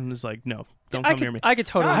John Gruden was like, no, don't come near me. I could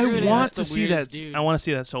totally. John see Gruden that. I want is the to see that. weirdest dude. I want to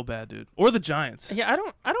see that so bad, dude. Or the Giants. Yeah,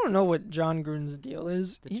 I don't know what John Gruden's deal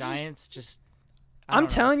is. The He just- Giants just. I I'm don't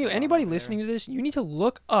know telling what's you, going on anybody over there. listening to this, you need to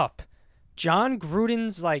look up John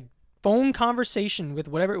Gruden's like phone conversation with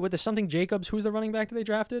the something Jacobs. Who's the running back that they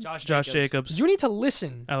drafted? Josh Jacobs, You need to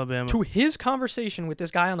listen Alabama. to his conversation with this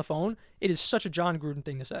guy on the phone. It is such a John Gruden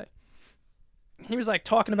thing to say. He was like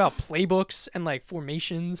talking about playbooks and like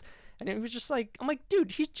formations, and it was just like, I'm like, dude,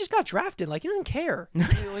 he just got drafted. Like he doesn't care.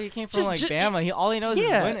 Well, he came from Just- like ju- Bama. All he knows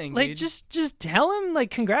yeah, is winning. like dude. just tell him like,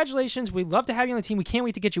 congratulations, we'd love to have you on the team. We can't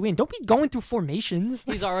wait to get you in. Don't be going through formations.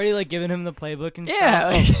 He's already like giving him the playbook and Yeah.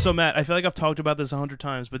 stuff. Oh, so Matt, I feel like I've talked about this 100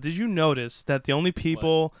 times, but did you notice that the only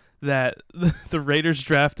people that the Raiders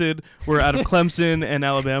drafted were out of Clemson and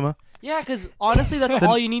Alabama? Yeah, because honestly, that's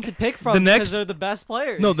all you need to pick from. the because next- they're the best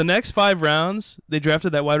players. No, the next 5 rounds, they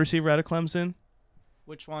drafted that wide receiver out of Clemson,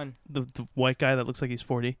 Which one? the white guy that looks like he's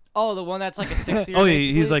 40. Oh, the one that's like a 6-year. Oh, yeah,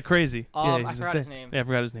 he's like crazy. Yeah, I he's forgot his insane. name. Yeah, I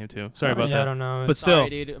forgot his name too. Sorry about yeah, that. I don't know. But still, Sorry,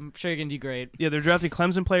 dude. I'm sure you're gonna do great. yeah, they're drafting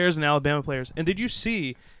Clemson players and Alabama players. And did you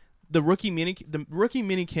see the rookie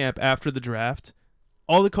mini camp after the draft?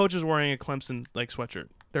 All the coaches wearing a Clemson like sweatshirt.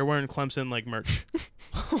 They're wearing Clemson like merch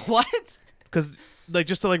What? because like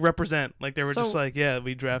just to like represent. Like they were just So- like, yeah,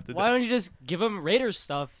 we drafted. Why don't you just give them Raiders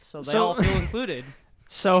stuff so they So- all feel included?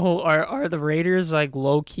 So are the Raiders like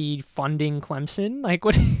low key funding Clemson? Like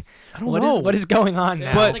what? I don't What know. is what is going on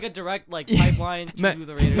Yeah, now? But- it's like a direct like pipeline to Matt,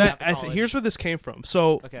 the Raiders. Matt, after college. here's where this came from.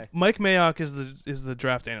 So Okay. Mike Mayock is the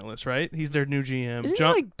draft analyst, right? He's their new GM. Isn't he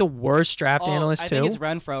like the worst draft Oh, analyst I too? think it's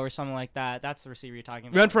Renfro or something like that. That's the receiver you're talking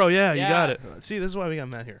about. Renfro, yeah, you got Yeah. it. See, this is why we got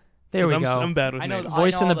Matt here. There we 'Cause go. I'm bad with I know. names.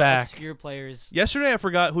 Voice I know in the all back. Obscure players. Yesterday, I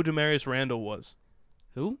forgot who Demarius Randall was.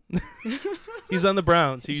 Who? He's on the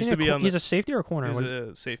Browns. He Isn't used he to be a, on he's the a safety or a corner? he was What is-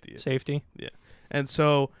 a safety. safety. And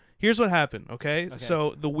so here's what happened. Okay, Okay.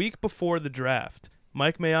 so the week before the draft,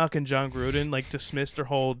 Mike Mayock and John Gruden like dismissed their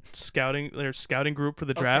whole scouting group for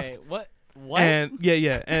the draft. Okay, what? What? And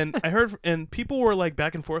yeah, and I heard, and people were like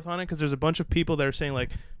back and forth on it because there's a bunch of people that are saying like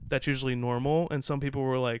that's usually normal, and some people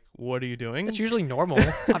were like, "What are you doing?" That's usually normal.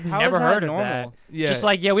 I've How never is that heard of that. normal? Yeah, Just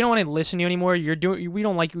like, yeah, we don't want to listen to you anymore. We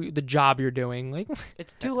don't like the job you're doing. Like,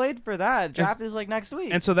 It's too late for that. Draft is like next week.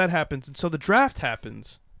 and so that happens, and so the draft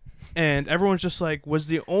happens, and everyone's just like, was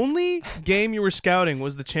the only game you were scouting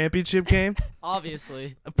was the championship game?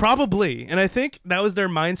 Obviously. Probably. And I think that was their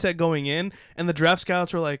mindset going in, and the draft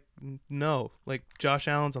scouts were like, no, like Josh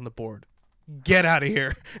Allen's on the board. Get out of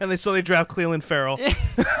here. And they draft Cleveland Farrell.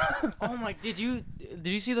 Oh my! Did you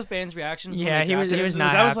see the fans' reactions? when Yeah, they he was drafted him?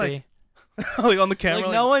 not That was happy. Like on the camera.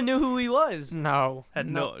 Like no one knew who he was. No. had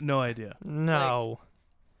no idea. No.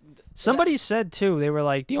 Somebody said too, they were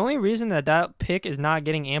like, the only reason that pick is not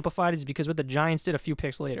getting amplified is because what the Giants did a few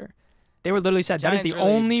picks later. They were literally said that is Giants the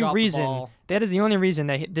really only dropped the reason. ball. That is the only reason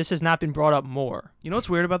that this has not been brought up more. You know what's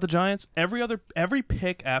weird about the Giants? Every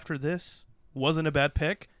pick after this wasn't a bad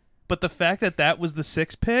pick, but the fact that was the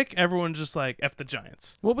 6th pick, everyone's just like, F the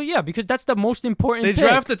Giants. Well, but yeah, because that's the most important They pick.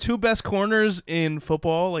 draft the 2 best corners in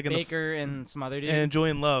football, like in Baker and some other dude. and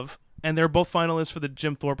Julian Love, and they're both finalists for the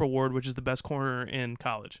Jim Thorpe Award, which is the best corner in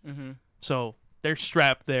college. Mm-hmm. So they're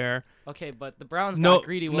strapped there. Okay, but the Browns No, got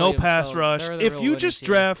Greedy Williams. no pass so rush. they're the If real you winners just here.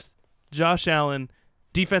 draft Josh Allen,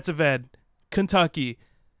 defensive end, Kentucky,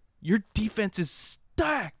 your defense is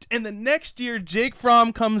stacked. And the next year, Jake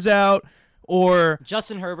Fromm comes out, or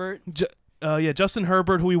Justin Herbert. Justin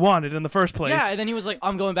Herbert, who we wanted in the first place. Yeah, and then he was like,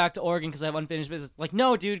 "I'm going back to Oregon because I have unfinished business." Like,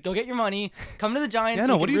 no, dude, go get your money. Come to the Giants. Yeah, so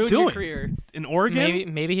no, you what can are you ruin your doing? Career. In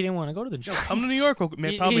Oregon, Maybe he didn't want to go to the Giants. come to New York. Well,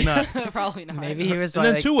 He- probably he- not. Probably not. Maybe he was And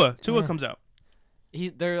like, then Tua yeah. comes out.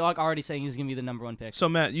 They're like already saying he's gonna be the number 1 pick, So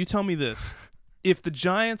Matt, you tell me this: if the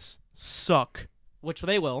Giants suck, which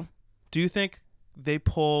they will. do you think they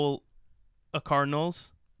pull a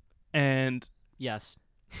Cardinals? And Yes.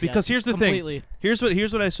 because Yes, here's the thing. completely. Here's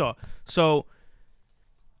what I saw. So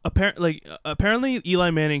apparently Eli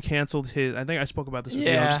Manning canceled his. I think I spoke about this with you.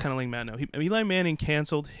 I'm Yeah. just kind of letting Matt know. Eli Manning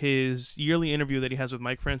canceled his yearly interview that he has with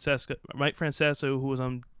Mike Francesa, who was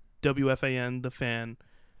on WFAN, The Fan,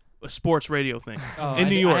 a sports radio thing Oh, in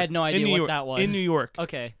New York. I had no idea in New what York, that was. in New York.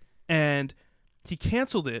 Okay. And he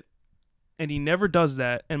canceled it, and he never does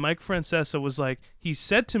that. And Mike Francesa was like, he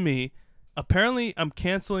said to me, apparently I'm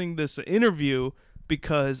canceling this interview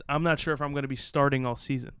because I'm not sure if I'm going to be starting all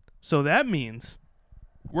season. So that means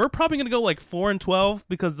we're probably going to go like 4-12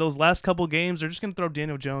 because those last couple games they're just going to throw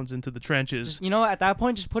Daniel Jones into the trenches. Just, at that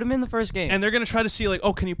point, just put him in the first game. And they're going to try to see like,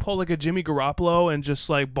 oh, can you pull like a Jimmy Garoppolo and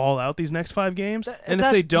just like ball out these next 5 games? And if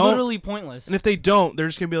that's they don't, literally pointless. and if they don't, they're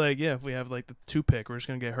just going to be like, yeah, if we have like the 2 pick, we're just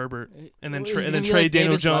going to get Herbert and then Is he and then gonna be trade like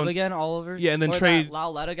Daniel Davis Webb Jones. again all over. Yeah, and then or trade- that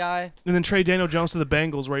Lauletta guy. And then trade Daniel Jones to the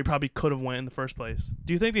Bengals, where he probably could have went in the first place.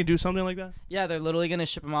 Do you think they do something like that? Yeah, they're literally gonna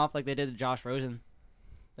ship him off like they did to Josh Rosen.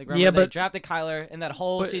 Like Yeah, remember they but- drafted Kyler, and that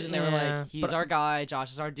whole but- season they were yeah, like, "He's but- our guy.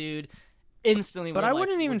 Josh is our dude." Instantly, But we're I like,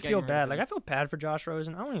 wouldn't we're even getting feel rid of bad. him. Like, I feel bad for Josh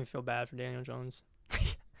Rosen. I wouldn't even feel bad for Daniel Jones.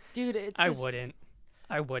 dude, it's I just, wouldn't.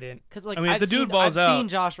 Because like I mean, if I've the dude seen, balls I've out- seen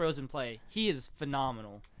Josh Rosen play. He is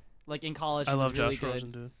phenomenal. Like in college, I he love was really Josh good.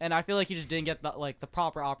 Rosen, dude. And I feel like he just didn't get the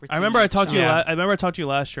proper opportunity. I remember I talked to you. Yeah. I remember I talked to you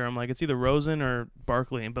last year. I'm like, it's either Rosen or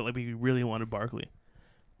Barkley, but like we really wanted Barkley.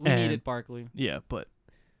 We and- needed Barkley. Yeah, but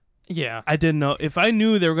Yeah. I didn't know if I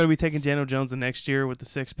knew they were going to be taking Daniel Jones the next year with the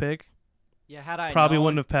 6th pick. Yeah, had I Probably known,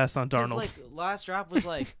 wouldn't have passed on 'cause, Darnold. Like last draft was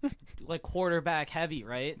like like quarterback heavy,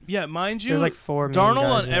 right? Yeah, mind you, There's like 4 main Darnold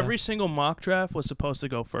guys, on yeah. every single mock draft was supposed to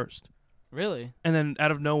go first, Really? and then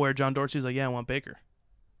out of nowhere, John Dorsey's like, "Yeah, I want Baker."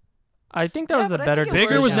 I think that Yeah, was the but I better think it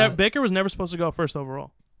Baker decision. was Baker was never supposed to go first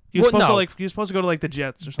overall. He was Well, supposed to no. he was supposed to go to like the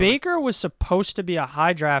Jets or something. Baker was supposed to be a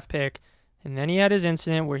high draft pick, and then he had his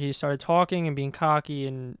incident where he started talking and being cocky,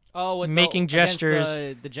 and Oh, with Making the, against gestures.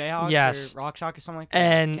 The Jayhawks Yes. or Rock Shock or something like that.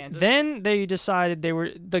 and Kansas? then they decided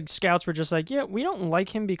the scouts were just like, yeah, we don't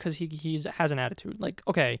like him because he has an attitude. Like,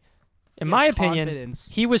 okay, in He my has opinion, confidence.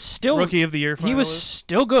 he was still Rookie of the year. he was finalist.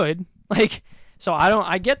 still good. Like, so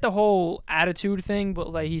I get the whole attitude thing,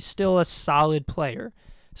 but like he's still a solid player.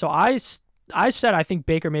 So I said I think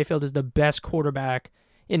Baker Mayfield is the best quarterback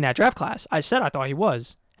in that draft class. I said I thought he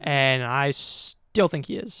was, and I still think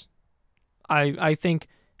he is. I think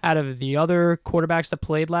out of the other quarterbacks that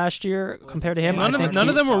played last year Was compared it to him, Sam I think None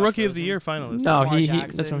of them were Josh Rookie of the Rosen. Year finalists. No, Lamar that's what I'm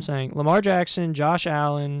Jackson. saying. Lamar Jackson, Josh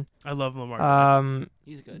Allen, I love Lamar.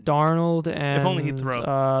 He's good. Darnold, and only he'd throw.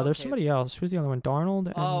 There's Okay. somebody else. Who's the other one? Darnold.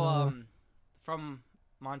 And, Oh, from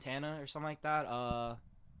Montana or something like that.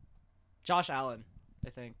 Josh Allen, I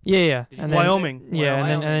think. yeah. Did you And say then, Wyoming. yeah,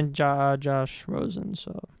 Wyoming. and then Josh Rosen.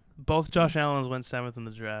 So Both Josh Allens went 7th in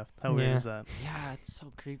the draft. How weird Yeah. is that? Yeah, it's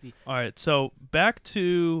so creepy. All right, so back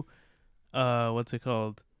to what's it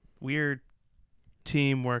called? Weird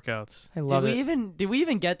team workouts. I love it. Did we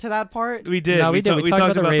even get to that part? We did. No, we did. We talked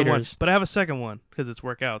talked about the the one, Raiders. but I have a second one because it's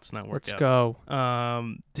workouts, not Let's workout.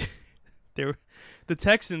 go. The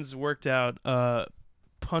Texans worked out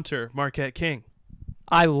punter Marquette King.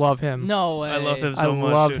 I love him. No way. I love him so I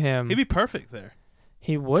much. love dude. him. He'd be perfect there.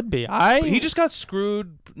 He would be. But he just got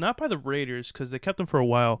screwed, not by the Raiders, because they kept him for a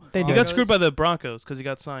while. They He did. got screwed by the Broncos because he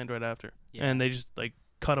got signed right after. Yeah. And they just, like,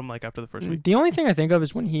 cut him, like, after the first week. The only thing I think of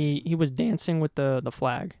is when he was dancing with the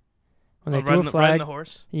flag. When they threw a Riding flag. the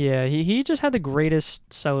horse. Yeah, he just had the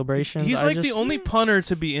greatest celebrations. He's I like just, the only punter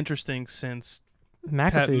to be interesting since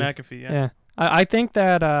Pat McAfee. McAfee. Yeah. Yeah. I think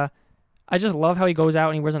that I just love how he goes out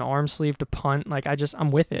and he wears an arm sleeve to punt. Like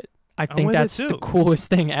I'm with it. I think with it that's the too. coolest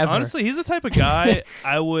thing ever. Honestly, he's the type of guy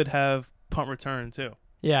I would have punt return too.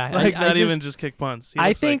 yeah. Like, I not just, even just kick punts. He I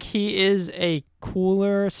looks think like, he is a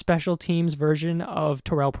cooler special teams version of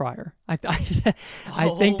Terrell Pryor. I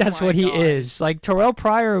think that's Oh what my he God. is. Like Terrell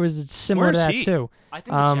Pryor was similar Where's to that he? too. I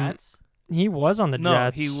think the Jets. He was on the no,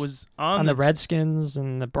 Jets. he was on the Redskins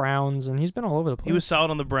and the Browns, and he's been all over the place. He was solid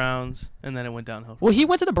on the Browns, and then it went downhill. Well, he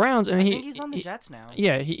went to the Browns, and I think he's on the he- Jets now.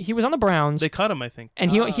 Yeah, he was on the Browns, They cut him, I think. and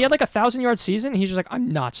he had like a 1,000-yard season. He's just like, I'm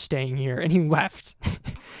not staying here, and he left.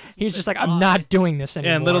 He's just like, I'm not doing this anymore.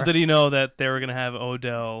 Yeah, and little did he know that they were gonna have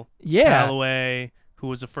Odell, yeah. Callaway, who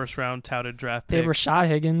was a first-round touted draft They pick. have Rashad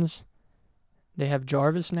Higgins. They have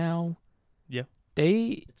Jarvis now. Yeah.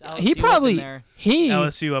 They It's LSU he up in probably there.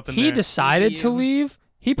 LSU up in he there. decided to TCU. leave.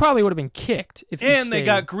 He probably would have been kicked if he And they stayed.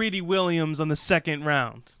 got Greedy Williams on the second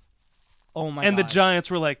round. Oh my And God. the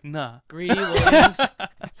Giants were like, nah. Greedy Williams.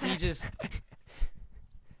 He just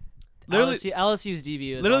Literally, LSU's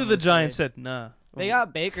DB. Was literally on the this Giants side. said, nah. They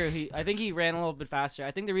got Baker. I think he ran a little bit faster.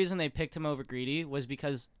 I think the reason they picked him over Greedy was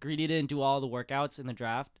because Greedy didn't do all the workouts in the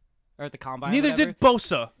draft or at the combine. Neither whatever. did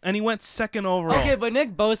Bosa, and he went second overall. Okay, but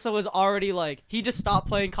Nick Bosa was already like he just stopped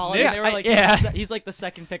playing college. Nick- and they were like, yeah. he's like the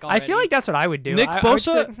second pick I already. feel like that's what I would do. Nick I would Bosa-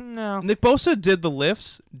 just be- no. Nick Bosa did the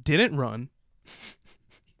lifts, didn't run.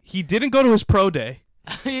 He didn't go to his pro day,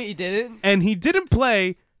 he didn't. and he didn't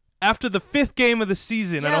play after the 5th game of the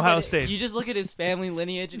season at Yeah, Ohio but State. You just look at his family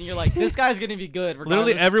lineage and you're like, this guy's gonna be good.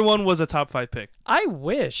 Literally regardless. everyone was a top 5 pick. I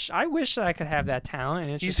wish that I could have that talent,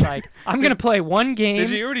 and it's He's- just like I'm gonna play one game Did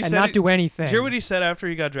you hear what he and said? not do anything. Did you hear what he said after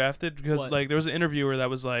he got drafted? Because What? like there was an interviewer that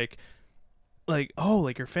was like, oh,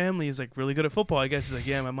 like your family is like really good at football. I guess he's like,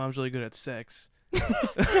 yeah, my mom's really good at sex.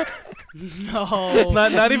 No.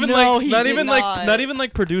 Not even No, like he not did even not. like not even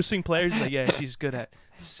like producing players. He's like, yeah, she's good at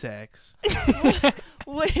sex.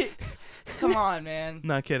 Wait. Come on, man.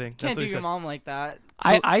 Not kidding. Can't That's do what he your said. mom like that.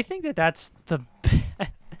 I think that's the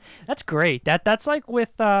that's great. That's like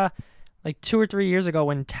with like 2 or 3 years ago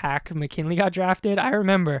when Tack McKinley got drafted. I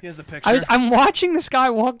remember Here's the picture. I'm watching this guy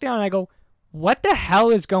walk down and I go, what the hell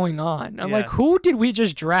is going on? I'm like, Yeah. who did we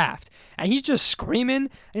just draft? And he's just screaming. And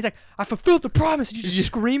he's like, I fulfilled the promise. And he's just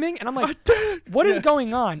screaming. And I'm like, what is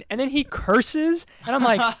going on? And then he curses. And I'm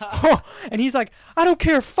like, oh. And he's like, I don't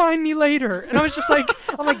care. Find me later. And I was just like,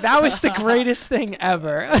 that was the greatest thing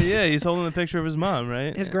ever. Yeah, he's holding the picture of his mom,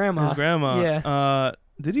 right? His grandma. His grandma. Yeah.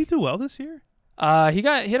 Did he do well this year? He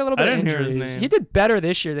had a little bit of didn't hear his injuries. name. He did better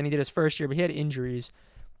this year than he did his first year, but he had injuries.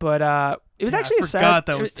 But it was Yeah, I actually a forgot sad.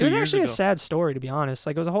 that it was was, 2 it was years actually ago. a sad story, to be honest.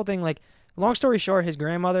 Like it was a whole thing. Like long story short, his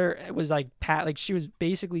grandmother was like like she was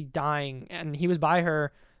basically dying, and he was by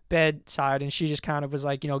her bedside, and she just kind of was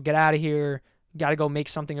like, get out of here. You got to go make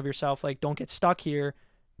something of yourself. Like don't get stuck here.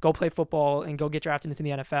 Go play football and go get drafted into the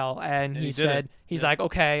NFL. And he he did said, it. he's Yeah. like,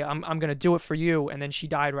 okay, I'm gonna do it for you. And then she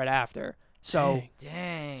died right after. So. Dang.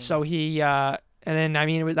 Dang. So he, and then I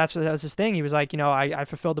mean, that was his thing. He was like, I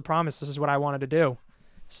fulfilled the promise. This is what I wanted to do.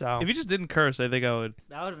 So If he just didn't curse, I think I would.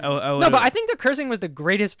 that would have I been would no, but I think the cursing was the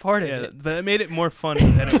greatest part of yeah, it. that made it more funny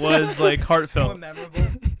than it was like more heartfelt. memorable.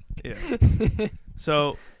 Yeah.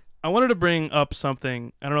 So I wanted to bring up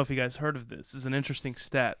something. I don't know if you guys heard of this. This is an interesting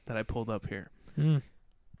stat that I pulled up here. Mm.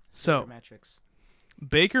 So metrics.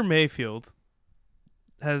 Baker Mayfield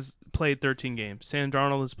has played 13 games. Sam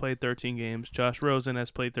Darnold has played 13 games. Josh Rosen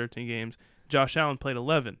has played 13 games. Josh Allen played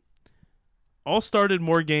 11. All started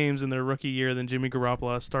more games in their rookie year than Jimmy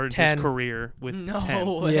Garoppolo started 10. his career with No 10.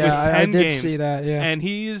 way. Yeah, With I 10 did games. see that. Yeah, And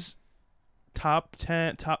he's top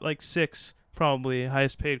 10, top like 6, probably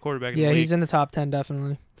highest paid quarterback in yeah, the league. he's in the top 10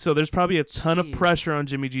 definitely. So there's probably a ton of Jeez. pressure on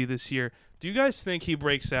Jimmy G this year. Do you guys think he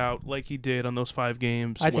breaks out like he did on those 5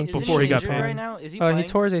 games I think before he got injured paid? right now? Is he Oh, he playing?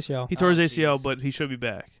 tore his ACL. He tore his Oh, ACL, jeez. but he should be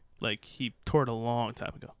back. Like he tore it a long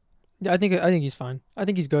time ago. Yeah, I think he's fine. I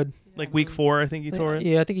think he's good. Like week 4, I think he tore it.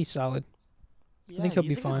 Yeah, I think he's solid. Yeah, think he'll he's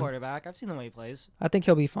be a good fine. quarterback. I've seen the way he plays. I think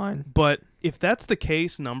he'll be fine. But if that's the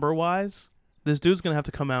case number wise, this dude's gonna have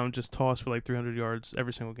to come out and just toss for like 300 yards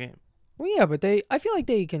every single game. Well, yeah, but I feel like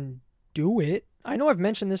they can do it. I know I've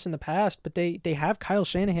mentioned this in the past, but they have Kyle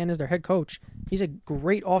Shanahan as their head coach. He's a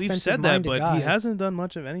great offensive We've said that, but guy. he hasn't done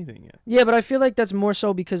much of anything yet. Yeah, but I feel like that's more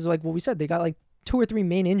so because, like what we said, they got like 2 or 3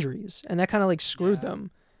 main injuries, and that kind of like screwed Yeah.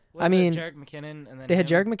 them. Was I it mean, Jerick McKinnon, and then They had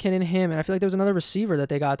him? Jerick McKinnon, him, and I feel like there was another receiver that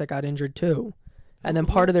they got injured too. And then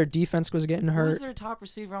part of their defense was getting Who was hurt. their top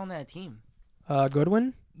receiver on that team?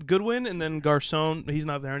 Goodwin. Goodwin and then Garcon. He's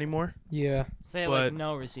not there anymore. Yeah, So they had But- like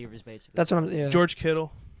no receivers basically. that's what I'm. Yeah. George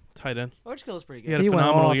Kittle, tight end. George Kittle's pretty He good. had a He went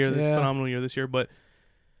phenomenal off, year. yeah. Phenomenal year this year, but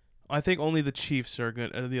I think only the Chiefs are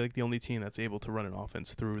good. Are the only team that's able to run an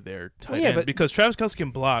offense through their tight yeah, end but- because Travis Kelce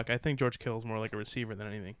can block. I think George Kittle's more like a receiver than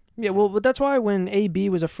anything. Yeah, well, but that's why when AB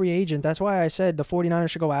was a free agent, that's why I said the 49ers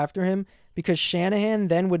should go after him because Shanahan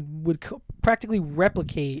then would practically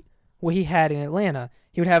replicate what he had in Atlanta.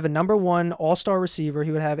 He would have a number 1 all-star receiver.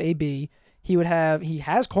 He would have AB. He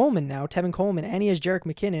has Coleman now, Tevin Coleman, and he has Jerick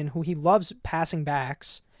McKinnon, who he loves passing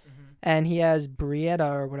backs. Mhm. And he has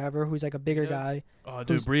Brietta or whatever, who's like a bigger Yep. guy, Oh,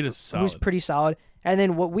 dude, Breida's solid. who's pretty solid. And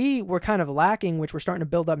then what we were kind of lacking, which we're starting to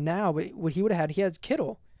build up now, but what he would have had, he has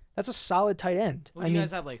Kittle. That's a solid tight end. What do you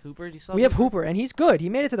guys have, like Hooper? Do you still We have Hooper, and he's good. He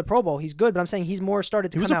made it to the Pro Bowl. He's good, but I'm saying he's more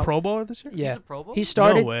started to He was come a out. Pro Bowler this year. Yeah, He's a Pro Bowl? he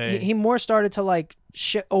started. No way. He more started to like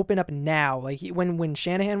open up now. Like when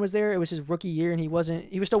Shanahan was there, it was his rookie year, and he was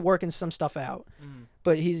still working some stuff out. Mm.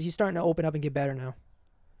 But he's starting to open up and get better now.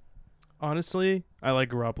 Honestly, I like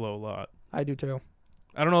Garoppolo a lot. I do too.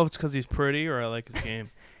 I don't know if it's because he's pretty or I like his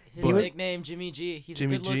game. His But- nickname, Jimmy G. He's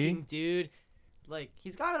Jimmy a good-looking dude. Like,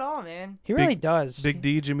 he's got it all, man. He really does. Big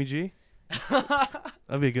D, Jimmy G.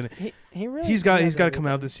 That'd be a good. He really. He's got has to come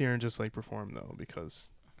out everything. this year and just like perform though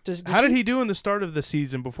because Does how did he do in the start of the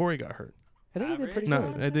season before he got hurt? I think he did pretty Average?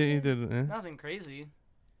 No, good. I think he did. Nothing crazy.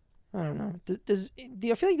 I don't know.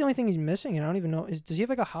 I feel like the only thing he's missing, and I don't even know, is does he have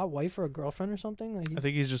like a hot wife or a girlfriend or something? Like I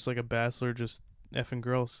think he's just like a bachelor, just effing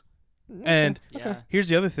girls. Okay, And okay. Yeah. here's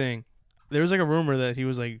the other thing: there was like a rumor that he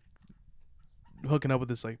was like hooking up with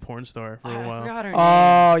this like porn star for a I while. forgot her name.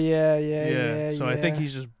 Oh yeah. So I think yeah.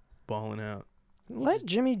 he's just balling out. Let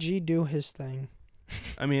Jimmy G do his thing.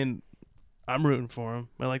 I mean, I'm rooting for him.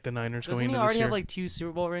 I like the Niners Doesn't going he into this already year. have like 2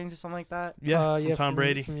 Super Bowl rings or something like that? yeah, from Tom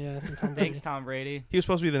Brady. From Tom Brady. Thanks, Tom Brady. He was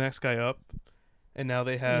supposed to be the next guy up, and now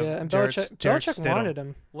they have Yeah, and Jarrett Belichick Stidham. wanted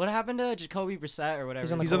him. What happened to Jacoby Brissett or whatever?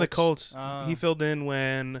 He's on the He's on the Colts. Oh. He filled in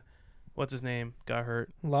when what's his name got hurt.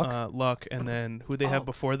 Luck. Luck, and then who they have Oh.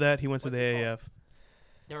 before that? He went to What's the it AAF.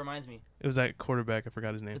 That reminds me. It was that quarterback. I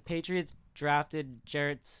forgot his The name. Patriots drafted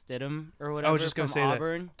Jarrett Stidham or whatever just gonna from say that.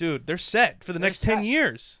 Auburn. Dude, they're set for the They're next 10 set.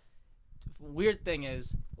 years. Weird thing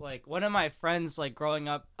is, like, one of my friends, like, growing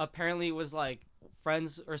up, apparently was, like,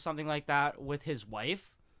 friends or something like that with his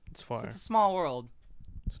wife. It's So fire. it's a small world.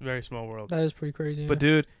 It's a very small world. That is pretty crazy. But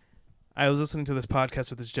dude, I was listening to this podcast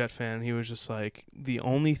with this Jet fan, and he was just like, the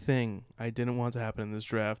only thing I didn't want to happen in this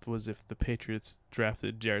draft was if the Patriots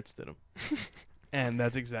drafted Jarrett Stidham. And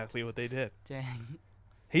that's exactly what they did. Dang.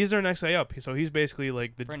 He's their next guy up. So he's basically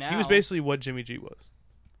like For he was now. basically what Jimmy G was.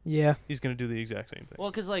 yeah. He's gonna do the exact same thing.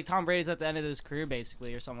 Well, because, like, Tom Brady's at the end of his career,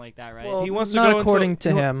 basically, or something like that, right? Well, he wants not to go according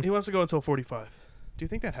until, to he wa- him. He wants to go until 45. Do you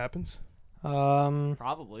think that happens?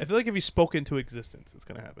 Probably. I feel like if he spoke into existence, it's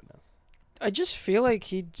gonna happen now. I just feel like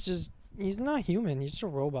he's not human. He's just a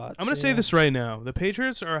robot. I'm gonna so say yeah. this right now: the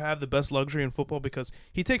Patriots have the best luxury in football because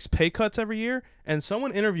he takes pay cuts every year. And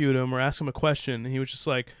someone interviewed him or asked him a question, and he was just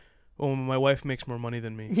like, "Oh, my wife makes more money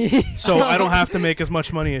than me, so I don't have to make as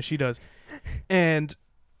much money as she does." And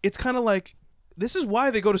it's kind of like this is why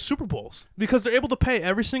they go to Super Bowls because they're able to pay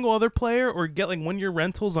every single other player or get like 1-year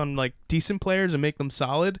rentals on like decent players and make them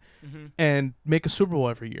solid Mm-hmm. and make a Super Bowl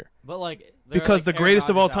every year But, like, there are, because like, the Aaron greatest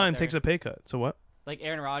of all Rodgers out time there. takes a pay cut. So what? Like,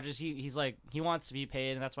 Aaron Rodgers, he's like, he wants to be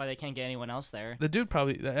paid, and that's why they can't get anyone else there. The dude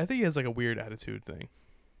probably, I think he has like a weird attitude thing.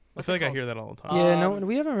 What's I feel it like I called? hear that all the time. Yeah, no, Um,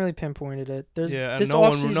 we haven't really pinpointed it. There's Yeah, this no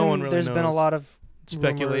one- offseason, no one really there's been a knows. lot of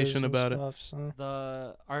Speculation rumors and about it. stuff,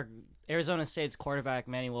 so. Our Arizona State's quarterback,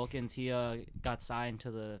 Manny Wilkins, he got signed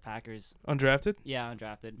to the Packers. Undrafted? Yeah,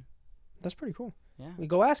 undrafted. That's pretty cool. Yeah. We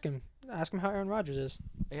go ask him. Ask him how Aaron Rodgers is.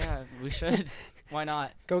 Yeah, we should. Why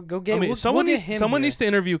not? Go get. I mean, we'll someone get needs him someone here. needs to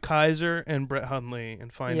interview Kaiser and Brett Hundley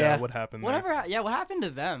and find Yeah. out what happened there. Whatever. Yeah, what happened to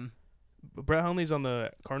them? Brett Hundley's on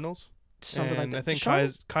the Cardinals, something and like that. I think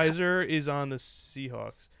Deshaun- Kaiser is on the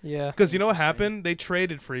Seahawks. Yeah. Because you know what Interesting. happened? They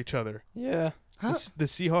traded for each other. Yeah. Huh? The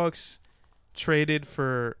Seahawks traded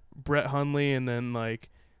for Brett Hundley, and then like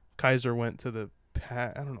Kaiser went to the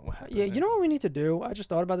I don't know what happened. Yeah, there. you know what we need to do? I just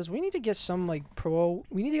thought about this. We need to get some like pro.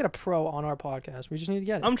 We need to get a pro on our podcast. We just need to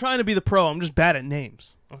get it. I'm trying to be the pro. I'm just bad at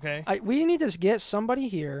names. Okay. We need to get somebody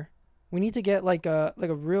here We need to get like a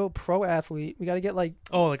real pro athlete. We got to get like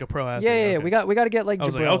Oh, like a pro athlete. yeah. Okay. We got to get like I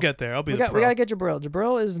was Jabril. like, I'll get there. I'll be we the got pro. to get Jabril.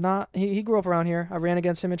 Jabril is not. He grew up around here. I ran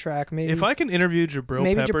against him in track. Maybe If I can interview Jabril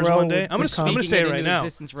Maybe Peppers Jabril one day, would I'm come. gonna say Speaking it it right into now.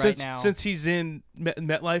 existence right now. Since he's in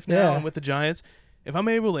MetLife now Yeah. and with the Giants, if I'm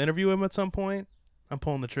able to interview him at some point, I'm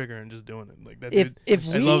pulling the trigger and just doing it. Like that If- dude. if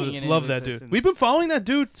I we- love Speaking it love into that dude. existence. We've been following that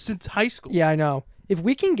dude since high school. yeah, I know. If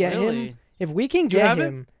we can get him, Really? if we can Do you get have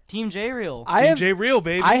him, Team J Real. I have J Real,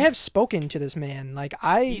 baby. I have spoken to this man. Like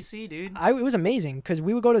PC, dude. it was amazing because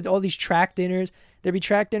we would go to all these track dinners. There'd be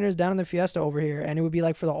track dinners down in the Fiesta over here, and it would be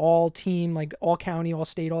like for the all team, like all county, all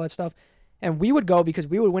state, all that stuff. And we would go because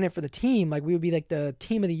we would win it for the team. Like we would be like the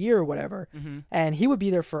team of the year or whatever. Mm-hmm. And he would be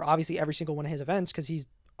there for obviously every single one of his events because he's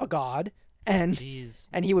a god. And Jeez.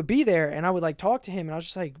 he would be there, and I would like talk to him, and I was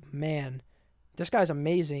just like, man, this guy's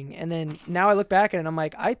amazing. And then now I look back at it, and I'm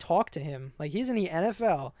like, I talked to him. Like he's in the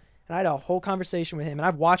NFL, and I had a whole conversation with him, and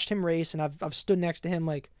I've watched him race, and I've stood next to him.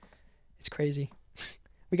 Like, it's crazy.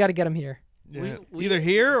 We got to get him here. Yeah. we- Either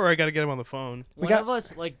here or I got to get him on the phone. We One got- of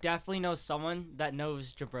us like definitely knows someone that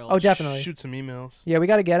knows Jabril. Oh, definitely. Shoot some emails. Yeah, we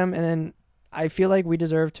got to get him, and then I feel like we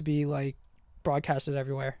deserve to be like broadcasted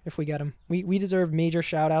everywhere if we get him. We deserve major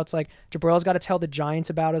shout outs. Like Jabril's got to tell the Giants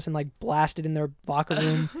about us and like blast it in their locker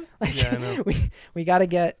room. Like, Yeah, I know. we got to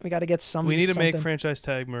get some. We need to make something. franchise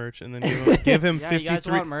tag merch and then give him Yeah, you guys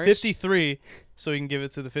 53, want merch? 53 so he can give it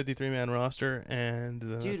to the 53-man roster. And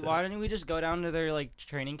Dude, that's why it. don't we just go down to their like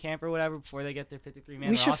training camp or whatever before they get their 53-man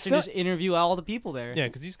We should roster fil- and just interview all the people there? Yeah,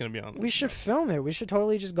 because he's going to be on We should film it. We should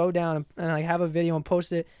totally just go down and like have a video and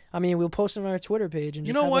post it. I mean, we'll post it on our Twitter page and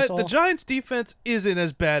You just know have what? us all... The Giants' defense isn't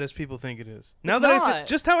as bad as people think it is. Now It's that not.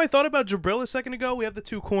 just how I thought about Jabril a second ago, we have the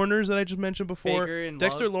two corners that I just mentioned before. Baker and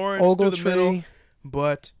Dexter Love. Lawrence through the middle. Ogletree.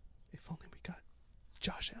 But if only we got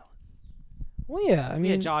Josh Allen. Well, yeah. I If we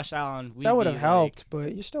mean, had Josh Allen, we'd that would be, have helped,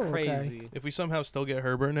 but you're still like, okay. crazy. If we somehow still get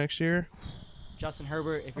Herbert next year, Justin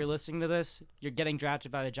Herbert, if you're listening to this, you're getting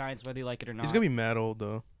drafted by the Giants whether you like it or not. he's going to be mad old,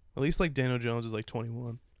 though. At least like Daniel Jones is like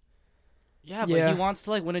 21. Yeah, but Yeah. he wants to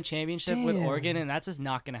like win a championship with Damn. Oregon, and that's just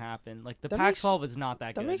not gonna happen. Like the That Pac-12 is not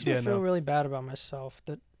that That good. makes Yeah, me feel no. really bad about myself.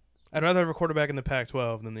 That I'd rather have a quarterback in the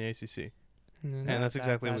Pac-12 than the ACC. And that's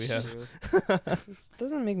exactly what we that's have. true.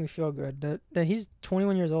 doesn't make me feel good. That he's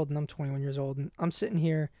 21 years old and I'm 21 years old, and I'm sitting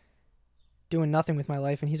here doing nothing with my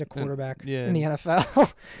life, and he's a quarterback yeah. in the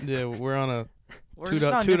NFL. Yeah, we're on a We're $2,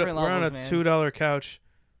 just on different we're on levels, a man. $2 couch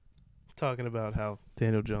talking about how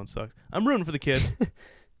Daniel Jones sucks. I'm rooting for the kid.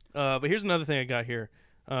 But here's another thing I got here.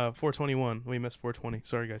 421. We missed 420.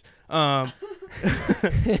 Sorry, guys.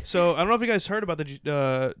 So I don't know if you guys heard about the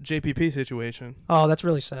JPP situation. Oh, that's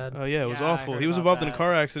really sad. Yeah, it was Yeah, I awful. heard He was about involved in a that.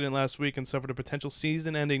 car accident last week and suffered a potential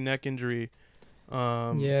season-ending neck injury.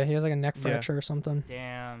 Yeah, he has like a neck yeah. fracture or something.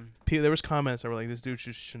 Damn. There was comments that were like, "This dude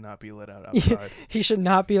should not be let out outside." He should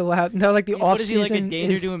not be allowed. No, like the What off is he like a season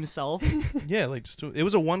danger is. to himself? Yeah, like it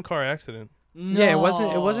was a one-car accident. Yeah, it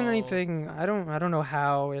wasn't No. anything. I don't know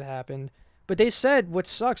how it happened, but they said what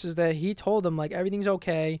sucks is that he told them like everything's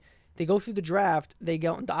okay. They go through the draft. They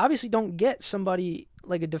obviously don't get somebody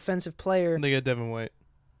like a defensive player, And they got Devin White.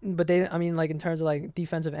 but I mean like in terms of like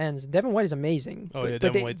defensive ends, Devin White is amazing. Oh, but, yeah, but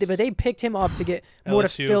Devin they, White's- but they picked him up to get more to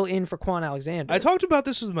LSU. fill in for Quan Alexander. I talked about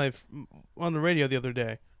this with on the radio the other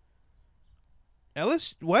day.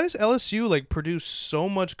 Why does LSU like produce so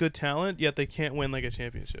much good talent yet they can't win like a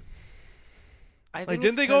championship? I Like think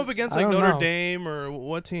didn't it's they go up 'cause- against I like don't Notre know. Dame or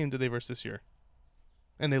what team did they verse this year?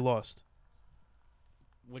 And they lost.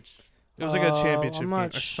 which It was like a Oh, championship I'm game or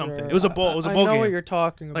not something. sure. It was a bowl. It was a I bowl know what game. you're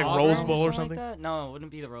talking Like about. Rose Auburn Bowl or like something? that? No, it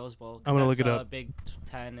wouldn't be the Rose Bowl. 'cause I'm gonna that's, look it up. Big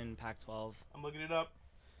 10 and Pac-12. I'm looking it up.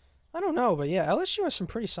 I don't know, but yeah, LSU has some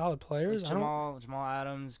pretty solid players. Like Jamal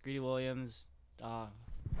Adams, Greedy Williams, what else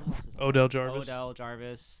is there? Odell Jarvis. Odell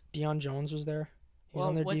Jarvis. Deion Jones was there. He was Well,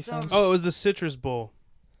 on their what's, defense. Oh, it was the Citrus Bowl.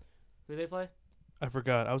 Who they play? I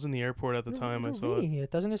forgot. I was in the airport at the time. I You're saw it. reading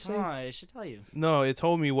it. Doesn't it say? Come on, it should tell you. No, it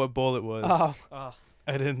told me what bowl it was. Oh, Oh,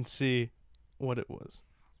 I didn't see what it was.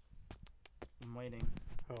 I'm waiting.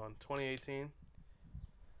 Hold on. 2018.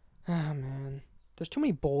 ah, man. There's too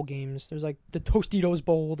many bowl games. There's like the Tostitos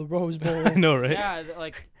Bowl, the Rose Bowl. I know, right? Yeah,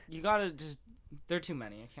 like you gotta just. There are too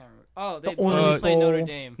many. I can't remember. Oh, they Orange played Notre Bowl.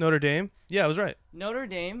 Dame. Notre Dame. Yeah, I was right. Notre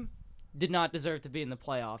Dame did not deserve to be in the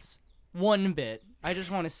playoffs. One bit. I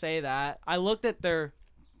just want to say that. I looked at their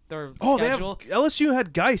Oh, schedule. LSU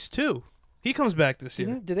had Geis too. He comes back this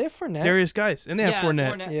year. Did they have Fournette? Darius Geis, and they have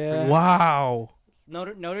Fournette. Yeah. Wow.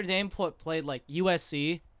 Notre Dame played like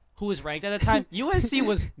USC, who was ranked at the time. USC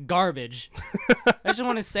was garbage. I just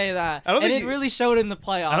want to say that. I don't and think it really showed in the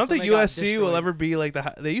playoffs. I don't when think they got USC will destroyed. ever be like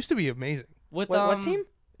they used to be amazing. With What team?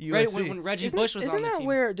 Right USC. when Reggie Isn't, Bush was isn't on the that team.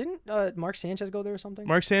 where didn't Mark Sanchez go there or something?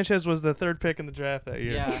 Mark Sanchez was the 3rd pick in the draft that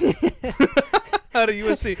year. Yeah. Out of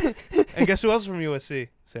USC. And guess who else is from USC?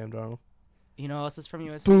 Sam Darnold. You know who else is from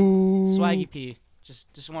USC? Boo. Swaggy P.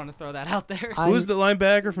 Just wanted to throw that out there. Who's the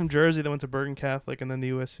linebacker from Jersey that went to Bergen Catholic and then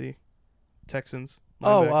the USC Texans?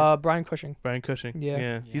 Oh, Linebacker. Brian Cushing. Cushing. Cushing.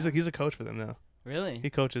 Yeah. He's a coach for them now. Really? He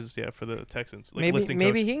coaches for the Texans. Like Maybe lifting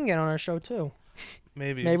maybe coach. he can get on our show too.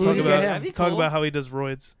 Maybe maybe talk we can about get him. That'd be talk cool. about how he does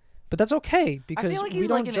roids. But that's okay I because feel like we he's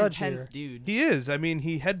don't like an judge intense here. dude. He is. I mean,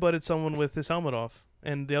 he headbutted someone with his helmet off,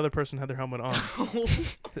 and the other person had their helmet on,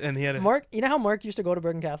 and he had a Mark, you know how Mark used to go to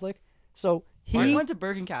Bergen Catholic? So Mark he went to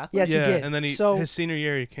Bergen Catholic. Yes, he did. and then So his senior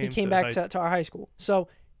year he came back Heights. to our high school. So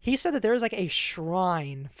he said that there was like a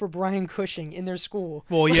shrine for Brian Cushing in their school.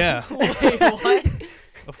 Well, yeah, Wait, what?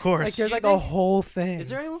 of course. Like there's You like a think- whole thing. Is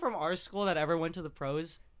there anyone from our school that ever went to the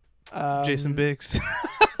pros? Jason Biggs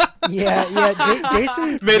Yeah.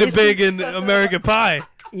 Jason made it Jason- big in American Pie.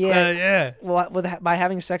 Yeah. Yeah. Well, by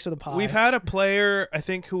having sex with a pie. We've had a player, I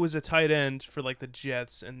think, who was a tight end for like the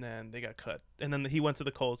Jets, and then they got cut, and then he went to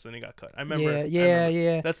the Colts, and he got cut. I remember.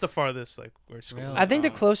 Yeah. That's the farthest like where school. Really? is. I think the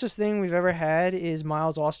Oh. closest thing we've ever had is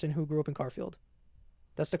Miles Austin, who grew up in Garfield.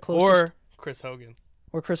 That's the closest. Or Chris Hogan,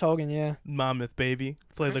 Or Chris Hogan, yeah. Monmouth baby,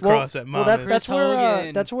 played Well- lacrosse at Well, Monmouth. that's Chris where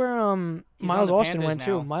Hogan. that's where on Miles the Austin Panthers went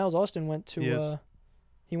now. to. Miles Austin went He is. to.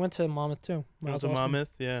 He went to Monmouth too. He was Miles a Austin. Monmouth,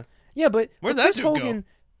 yeah. Yeah, but Where'd but that Chris dude go? Hogan,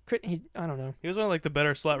 I don't know. He was one of like the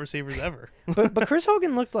better slot receivers ever. But Chris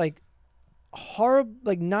Hogan looked like horrible,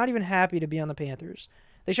 like not even happy to be on the Panthers.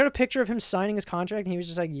 They showed a picture of him signing his contract, and he was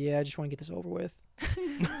just like, "Yeah, I just want to get this over with."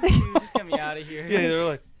 Dude, just get me out of here. Yeah, they were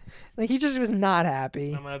like, Like he just was not happy.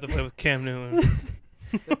 I'm gonna have to play with Cam Newton.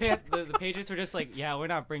 The Patriots were just like, yeah, we're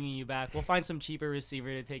not bringing you back. We'll find some cheaper receiver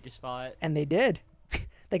to take your spot. And they did.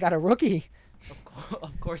 They got a rookie.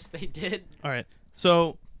 Of course they did. All right,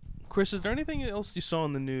 so Chris, is there anything else you saw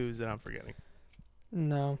in the news that I'm forgetting?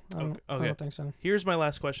 No, I don't Okay. think so. Here's my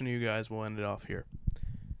last question to you guys. We'll end it off here.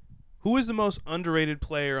 Who is the most underrated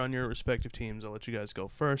player on your respective teams? I'll let you guys go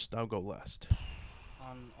first. I'll go last.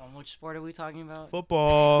 On which sport are we talking about?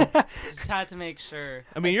 Football. Just had to make sure.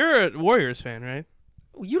 I mean, you're a Warriors fan, right?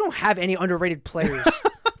 You don't have any underrated players.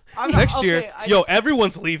 I'm Next okay, year, I yo, just-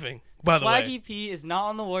 everyone's leaving. By the way, Swaggy P is not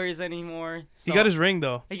on the Warriors anymore. he so- got his ring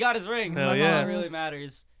though. He got his ring. So Hell that's yeah. all that really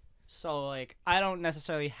matters. So like, I don't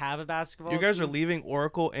necessarily have a basketball. You guys are team. leaving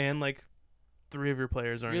Oracle, and like 3 of your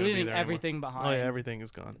players aren't You're going to be leaving there anymore. everything behind. Oh yeah, everything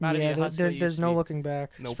is gone. About to be yeah, a hustle it there's used to no be. looking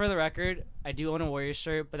back. Nope. Just for the record, I do own a Warriors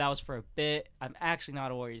shirt, but that was for a bit. I'm actually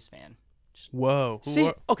not a Warriors fan. Whoa.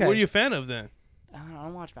 See, okay. Who are you a fan of then? I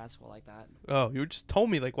don't watch basketball like that. Oh, you just told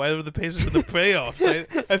me like why were the Pacers in the playoffs?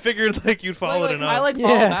 I figured like you'd follow it Like, enough. I like follow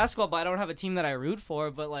Yeah. basketball, but I don't have a team that I root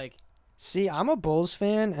for. But like, See, I'm a Bulls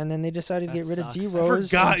fan, and then they decided to That get rid of D sucks. I Rose.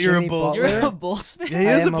 forgot and you're a Jimmy Bulls Butler. you're a Bulls fan. yeah, he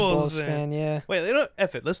I is am a Bulls fan. Yeah. Wait, they don't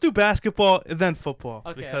F it. Let's do basketball and then football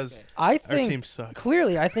Okay, because okay. I our think team sucks.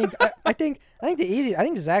 clearly, I think I think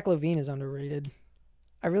Zach LaVine is underrated.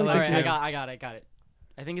 I really I think like he Alright, him. is. I got it.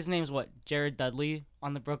 I think his name's what? Jared Dudley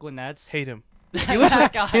on the Brooklyn Nets. Hate him. That He looks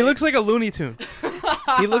like guy. he looks like a Looney Tune.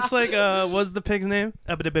 He looks like what's the pig's name?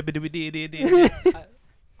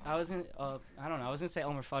 I was gonna, I don't know. I was gonna say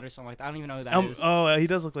Elmer Fudd or something like that. I don't even know who that is. He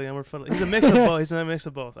does look like Elmer Fudd. He's a mix of both. He's a mix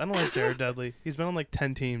of both. I don't like Jared Dudley. He's been on like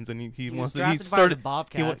 10 teams and he He wants was to. drafted He by started. the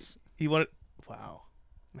Bobcats. He wanted. Wow.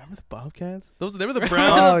 Remember the Bobcats? They were the Oh,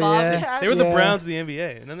 Browns. yeah. They were the Yeah. Browns of the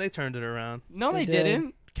NBA, and then they turned it around. No, They they did.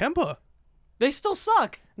 didn't. Kemba. They still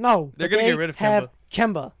suck. No, They're but gonna get they rid of have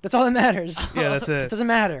Kemba. That's all that matters. Yeah, that's It it. doesn't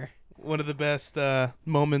matter. One of the best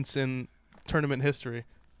moments in tournament history.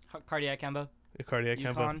 Cardiac Kemba. Cardiac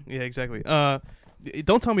Kemba. UConn. Yeah, exactly.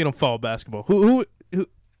 Don't tell me you don't follow basketball. Who's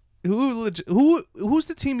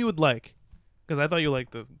the team you would like? Because I thought you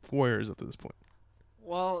liked the Warriors up to this point.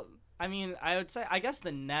 Well, I mean, I would say, I guess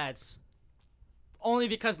the Nets. Only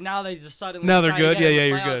because now they just suddenly. Now they're try to good? get in Yeah, the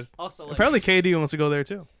you're playoffs. good. Also, like, Apparently, KD wants to go there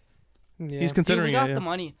too. Yeah. He's dude, considering we got it. the Yeah.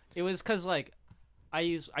 money. It was because like, I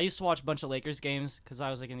used to watch a bunch of Lakers games because I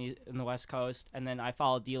was like in the West Coast, and then I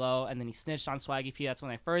followed D'Lo, and then he snitched on Swaggy P. That's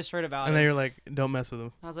when I first heard about And it. then you're like, don't mess with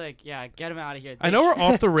him. I was like, yeah, get him out of here. I know we're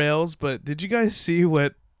off the rails, but did you guys see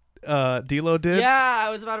what D'Lo did? Yeah, I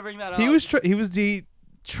was about to bring that up. He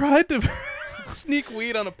tried to sneak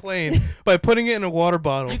weed on a plane by putting it in a water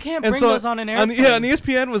bottle. You can't And bring so those on an airplane. and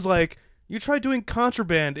ESPN was like, you try doing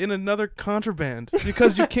contraband in another contraband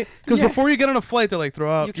because you can't. Because Yeah. before you get on a flight, they're like, throw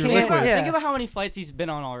out You your can't- liquids. yeah. Think about how many flights he's been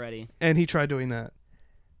on already. And he tried doing that.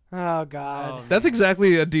 Oh God. Oh, That's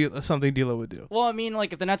exactly something D'Lo would do. Well, I mean,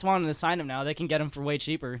 like if the Nets wanted to sign him now, they can get him for way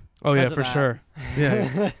cheaper. Oh yeah, because of for that. sure.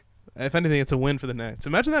 Yeah. If anything, it's a win for the Nets.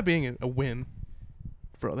 Imagine that being a win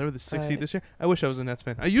bro. They were the 60 Right. this year. I wish I was a Nets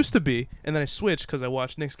fan. I used to be, and then I switched because I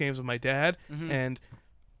watched Knicks games with my dad, and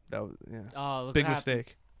that was Oh, look big what happened.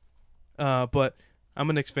 mistake. But I'm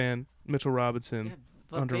a Knicks fan. Mitchell Robinson. Yeah,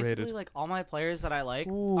 but underrated. basically, like all my players that I like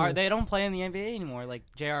Ooh. they don't play in the NBA anymore. Like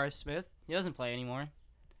J.R. Smith, he doesn't play anymore.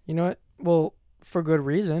 You know what? Well, for good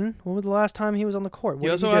reason. When was the last time he was on the court? What He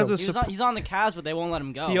did also do? has a He's on the Cavs, but they won't let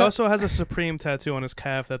him go. He also has a Supreme tattoo on his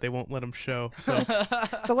calf that they won't let him show. So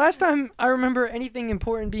The last time I remember anything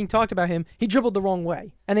important being talked about him, he dribbled the wrong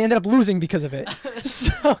way, and they ended up losing because of it.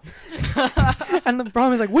 So, and the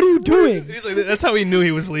problem is like, what are you doing? he's like, that's how he knew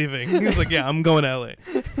he was leaving. He was like, yeah, I'm going to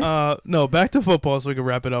LA. No, back to football so we can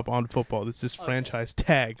wrap it up on football. This is franchise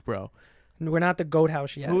tag, bro. We're not the goat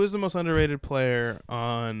house yet. Who is the most underrated player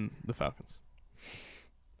on the Falcons?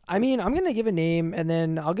 I mean, I'm gonna give a name, and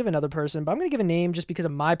then I'll give another person, but I'm gonna give a name just because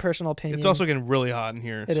of my personal opinion. It's also getting really hot in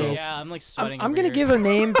here. It so. is. Yeah, I'm like sweating. I'm over gonna here. give a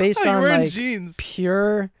name based You're on wearing like jeans.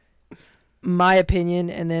 pure my opinion,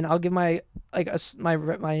 and then I'll give my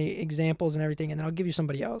my examples and everything, and then I'll give you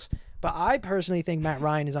somebody else. But I personally think Matt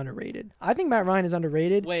Ryan is underrated. I think Matt Ryan is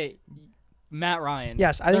underrated. Wait, Matt Ryan.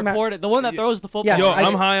 Yes, I think the one that throws the football. Yes, Yo, I-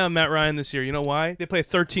 I'm high on Matt Ryan this year. You know why? They play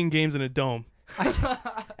 13 games in a dome.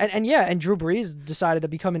 And Drew Brees decided to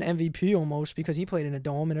become an MVP almost because he played in a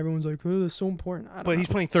dome, and everyone's like, "Oh, that's so important." I don't But know. he's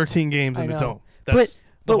playing 13 games I in a know. dome. But- That's the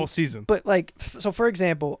but- whole season. But like, so for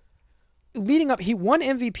example, leading up, he won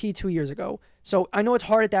MVP 2 years ago. So I know it's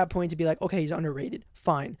hard at that point to be like, okay, he's underrated,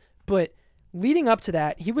 fine. But leading up to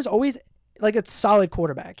that, he was always like a solid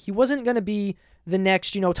quarterback. He wasn't gonna be the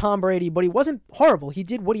next, Tom Brady, but he wasn't horrible. He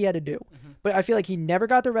did what he had to do. But I feel like he never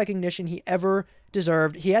got the recognition he ever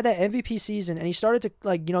deserved. He had that MVP season, and he started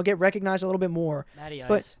to get recognized a little bit more. Matty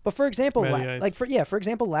Ice. But for example, Matty Ice. for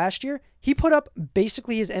example, last year he put up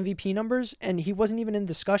basically his MVP numbers, and he wasn't even in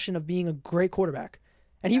discussion of being a great quarterback,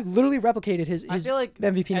 and he literally replicated his I feel like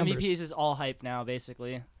MVP numbers. MVPs is all hype now,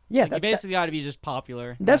 basically. Yeah, Like, you basically got to be just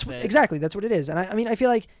popular. that's it. exactly that's what it is. And I mean, I feel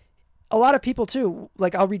like a lot of people too.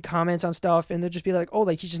 Like I'll read comments on stuff, and they'll just be like, "Oh,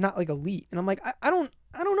 like he's just not like elite," and I'm like, I don't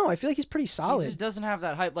know. I feel like he's pretty He solid. just doesn't have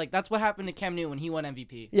that hype. Like that's what happened to Cam Newton when he won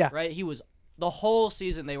MVP. Yeah. Right. He was the whole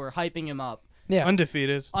season they were hyping him up, Yeah,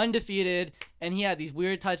 Undefeated. undefeated, and he had these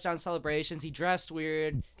weird touchdown celebrations. He dressed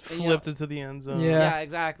weird. and, Flipped into the end zone. Yeah. Yeah,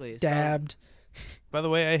 exactly. So, dabbed. By the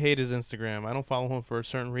way, I hate his Instagram. I don't follow him for a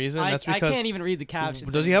certain reason. I That's because can't even read the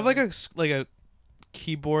captions. does he have anymore. like a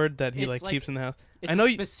keyboard that he It's like- keeps in the house? It's I know a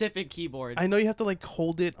you- specific keyboard. I know you have to like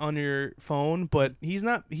hold it on your phone, but he's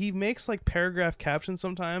not. He makes like paragraph captions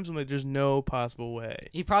sometimes. I'm like, there's no possible way.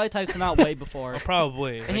 He probably types them out way before.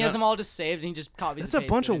 Probably. And he has them all just saved, and he just copies. That's and a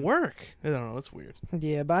bunch pastes of it in. work. I don't know. It's weird.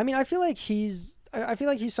 Yeah, but I mean, I feel like he's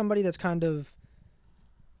somebody that's kind of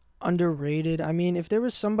underrated. I mean, if there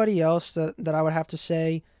was somebody else that I would have to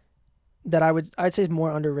say that I'd say is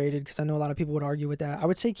more underrated, because I know a lot of people would argue with that. I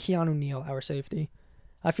would say Keanu Neal, our safety.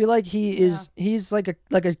 I feel like he's like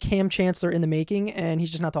a Cam Chancellor in the making, and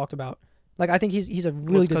he's just not talked about. Like I think he's a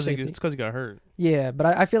really good safety. It's because he got hurt. Yeah, but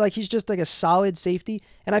I feel like he's just like a solid safety.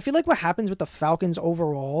 And I feel like what happens with the Falcons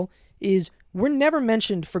overall is we're never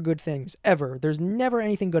mentioned for good things, ever. There's never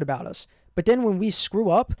anything good about us. But then when we screw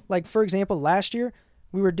up, like for example, last year,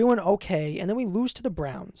 we were doing okay, and then we lose to the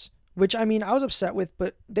Browns, which I mean, I was upset with,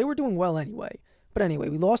 but they were doing well anyway. But anyway,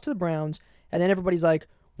 we lost to the Browns, and then everybody's like,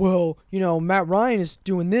 well, Matt Ryan is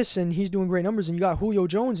doing this, and he's doing great numbers, and you got Julio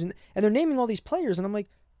Jones, and they're naming all these players, and I'm like,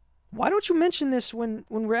 why don't you mention this when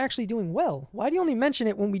we're actually doing well? Why do you only mention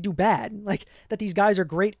it when we do bad? Like, that these guys are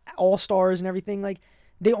great all-stars and everything. Like,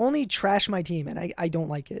 they only trash my team, and I don't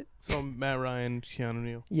like it. So Matt Ryan, Keanu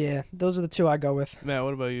Neal. Yeah, those are the two I go with. Matt,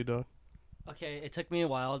 what about you, dog? Okay, it took me a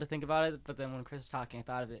while to think about it, but then when Chris was talking, I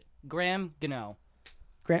thought of it. Graham Gano.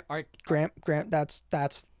 Grant, Ar- Grant, that's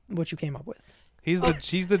what you came up with. He's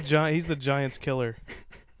the Giants killer.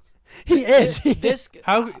 He is. This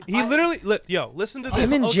How he literally listen to this.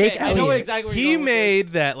 Him and Jake I know Elliott. exactly where you're He going with this. made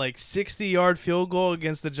that like 60-yard field goal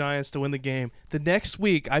against the Giants to win the game. The next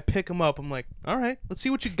week, I pick him up. I'm like, all right, let's see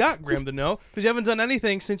what you got, Graham Gano, because you haven't done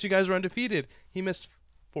anything since you guys were undefeated. He missed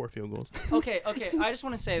 4 field goals. Okay. I just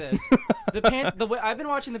want to say this. The way I've been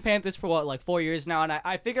watching the Panthers for what, like 4 years now, and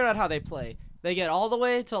I figured out how they play. They get all the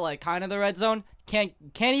way to like kind of the red zone, can't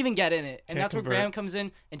even get in it, and Can't that's where convert. Graham comes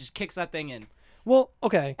in and just kicks that thing in. Well,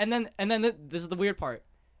 okay. And then this is the weird part.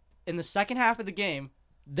 In the second half of the game,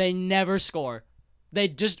 they never score. They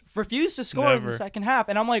just refuse to score in Never. the second half,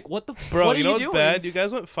 and I'm like, what the? Bro, what are you know you what's doing? bad? You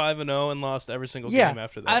guys went 5-0 and lost every single Yeah. game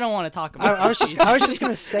after that. I don't want to talk about. I was just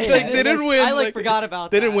gonna say Like, that. they didn't win. I forgot about.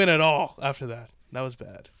 They that. didn't win at all after that. That was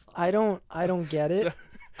bad. I don't get it.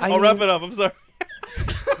 I'll wrap it up. I'm sorry.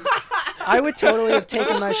 I would totally have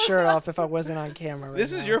taken my shirt off if I wasn't on camera. Right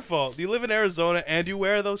This is now. your fault. You live in Arizona and you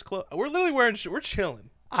wear those clothes. We're literally wearing. We're chilling.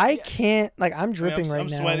 I can't. Like I'm dripping I'm right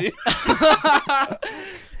now. sweaty.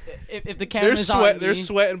 if the camera's on me, There's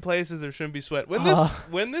sweat in places there shouldn't be sweat.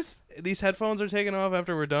 When these headphones are taken off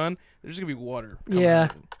after we're done, there's gonna be water. coming Yeah.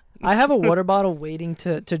 out. I have a water bottle waiting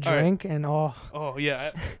to drink, and Oh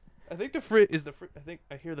yeah. I think the fridge is I think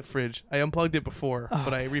I hear the fridge. I unplugged it before,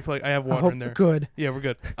 but I replugged. I have I water hope in there. good. Yeah, we're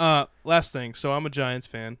good. Last thing. So I'm a Giants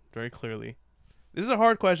fan, very clearly. This is a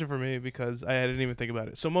hard question for me because I didn't even think about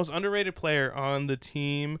it. So most underrated player on the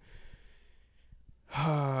team.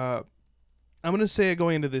 I'm gonna say it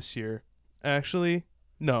going into this year. Actually,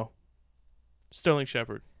 no. Sterling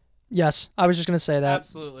Shepard, Yes, I was just gonna say that.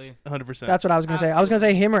 absolutely. 100%. That's what I was gonna say. I was gonna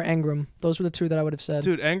say him or Engram. Those were the two that I would have said.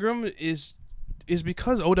 Dude, Engram is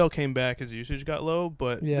because Odell came back, his usage got low,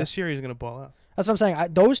 but Yeah. this year he's gonna ball out. That's what I'm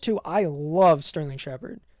saying. Those two, I love Sterling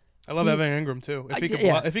Shepard. I love He- Evan Engram too. If he could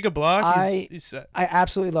yeah. block, if he could block, he's set. I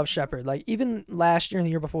absolutely love Shepard. Like even last year and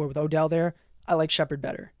the year before with Odell there, I like Shepard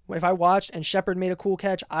better. If I watched and Shepard made a cool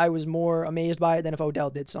catch, I was more amazed by it than if Odell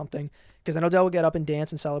did something. Because then Odell would get up and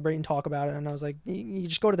dance and celebrate and talk about it, and I was like, you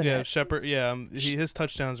just go to the Yeah, net. Shepard. Yeah, his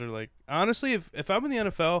touchdowns are like honestly, if I'm in the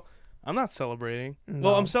NFL, I'm not celebrating.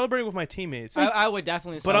 Well, No. I'm celebrating with my teammates, I would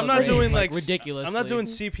definitely. but I'm not celebrate, doing like ridiculous. I'm not doing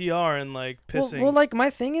CPR and like pissing, Well, like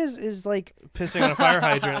my thing is like pissing on a fire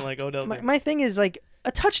hydrant like Odell did. my thing is like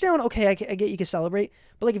a touchdown. Okay, I get you can celebrate,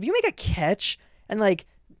 but like if you make a catch and like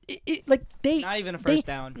like they Not even a first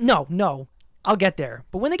down. No, I'll get there.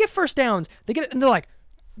 But when they get first downs, they get it and they're like,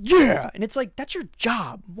 yeah, and it's like that's your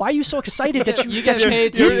job. Why are you so excited that You get that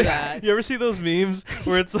paid to do that. You ever see those memes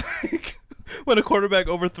where it's like when a quarterback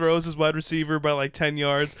overthrows his wide receiver by like 10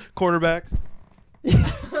 yards? Quarterbacks.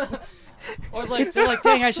 Or like they're like,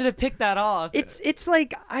 dang, I should have picked that off. It's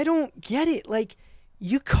like I don't get it. Like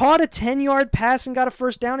you caught a 10-yard pass and got a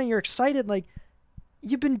first down and you're excited. Like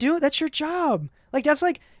you've been doing that's your job. Like that's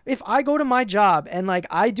like if I go to my job and like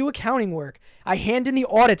I do accounting work, I hand in the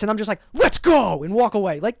audits and I'm just like, let's go and walk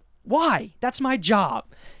away. Like why? That's my job.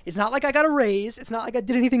 It's not like I got a raise. It's not like I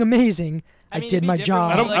did anything amazing. I mean, did it'd be my different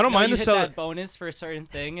job. when you, I don't know mind you the hit cele- that bonus for a certain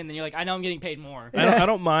thing, and then you're like, I know I'm getting paid more. I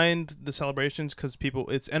don't mind the celebrations because people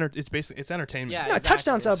it's basically it's entertainment. Yeah. No,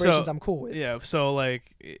 touchdown exactly. celebrations So, I'm cool with. Yeah, so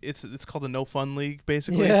like it's called the no fun league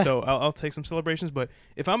basically. Yeah. So I'll take some celebrations, but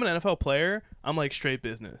if I'm an NFL player, I'm like straight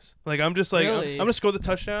business. Like I'm just like Really? I'm gonna score the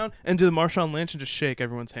touchdown and do the Marshawn Lynch and just shake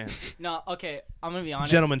everyone's hand. No, okay, I'm gonna be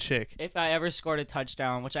honest. Gentlemen shake. If I ever scored a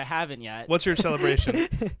touchdown, which I haven't yet, What's your celebration?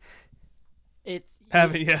 it's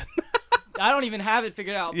Haven't yet. I don't even have it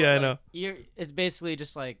figured out. but, Yeah, I like, know. It's basically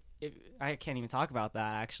just like I can't even talk about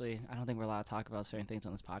that. Actually, I don't think we're allowed to talk about certain things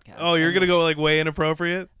on this podcast. Oh, you're gonna go like way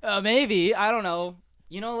inappropriate. Maybe I don't know.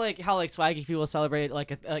 You know, like how like swaggy people celebrate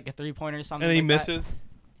like a 3-pointer or something. And then he like that? misses.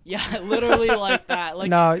 Yeah, literally like that. Like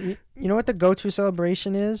No, you know what the go-to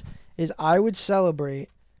celebration is? Is I would celebrate.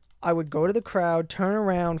 I would go to the crowd, turn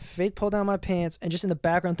around, fake pull down my pants, and just in the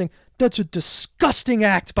background think, that's a disgusting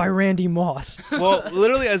act by Randy Moss. Well,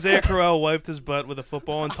 literally, Isaiah Corral wiped his butt with a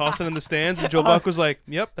football and tossed it in the stands, and Joe Buck was like,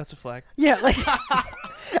 "Yep, that's a flag." Yeah, like,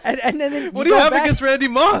 and then What do you go have back- against Randy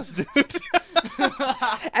Moss, dude?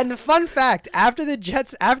 And the fun fact, after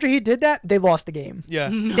he did that, they lost the game. Yeah,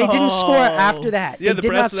 no. They didn't score after that. yeah. They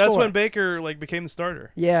did not That's score. when Baker like became the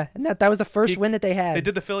starter. Yeah, and that was the first He- win that they had. They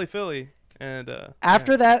did the Philly, and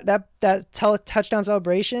After yeah. that touchdown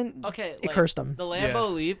celebration, okay, it like, cursed them. The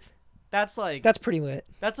Lambeau leap. That's like That's pretty lit.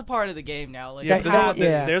 that's a part of the game now. Like Yeah, That- there's, a lot,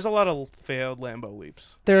 yeah. there's a lot of failed Lambeau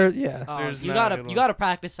leaps. Yeah. there's you not gotta good you ones. gotta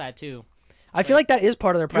practice that too. I feel like that is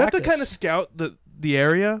part of their You have practice. to kind of scout the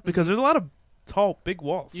area because there's a lot of tall, big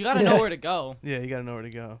walls. You gotta know where to go Yeah, you gotta know where to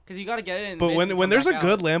go. because you gotta get it in. But when there's a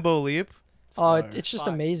good Lambeau leap, it's Oh, fire. it's just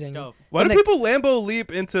Fuck, amazing. it's dope. Why when do they- people Lambeau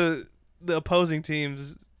leap into the opposing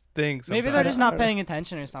team's things? Maybe sometimes? they're just I not don't know. paying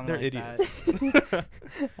attention or something. They're like idiots. That.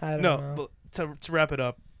 I don't No, know. but to wrap it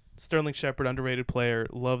up, Sterling Shepard, underrated player.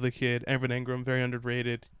 Love the kid. Evan Engram, very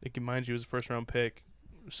underrated. Like, mind you, was a first-round pick.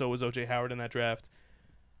 So was O.J. Howard in that draft.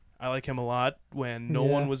 I like him a lot. When no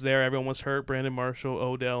Yeah. one was there, everyone was hurt. Brandon Marshall,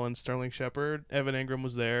 Odell, and Sterling Shepard. Evan Engram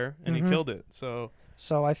was there, and Mhm. he killed it. So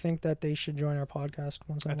So I think that they should join our podcast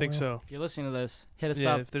once in I a think while. so. If you're listening to this, hit us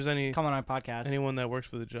Yeah, up. if there's Come on our podcast. anyone that works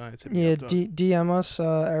for the Giants, hit me Yeah, up. DM us.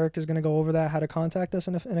 Eric is going to go over that, how to contact us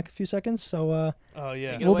in a few seconds. So Oh,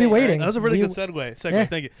 yeah. Take it we'll be away, Eric. waiting. That was a really We- good segue. Yeah.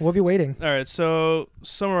 Thank you. We'll be waiting. All right, so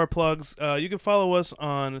some of our plugs. You can follow us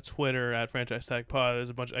on Twitter at Franchise Tag Pod. There's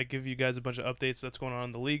a bunch. I give you guys a bunch of updates that's going on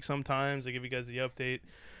in the league. Sometimes I give you guys the update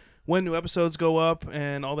when new episodes go up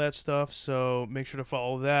and all that stuff. So make sure to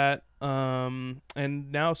follow that. And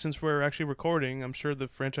now since we're actually recording, I'm sure the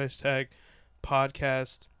Franchise Tag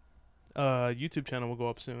podcast YouTube channel will go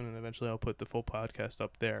up soon, and eventually I'll put the full podcast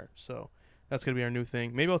up there. So that's going to be our new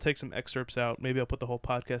thing. Maybe I'll take some excerpts out. Maybe I'll put the whole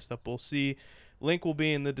podcast up. We'll see. Link will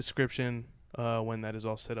be in the description when that is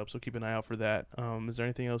all set up, so keep an eye out for that. Is there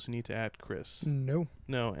anything else you need to add, Chris? No.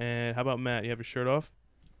 No. And how about Matt? You have your shirt off?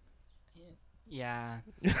 Yeah.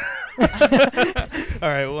 All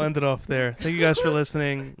right, we'll end it off there. Thank you guys for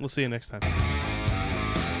listening. We'll see you next time.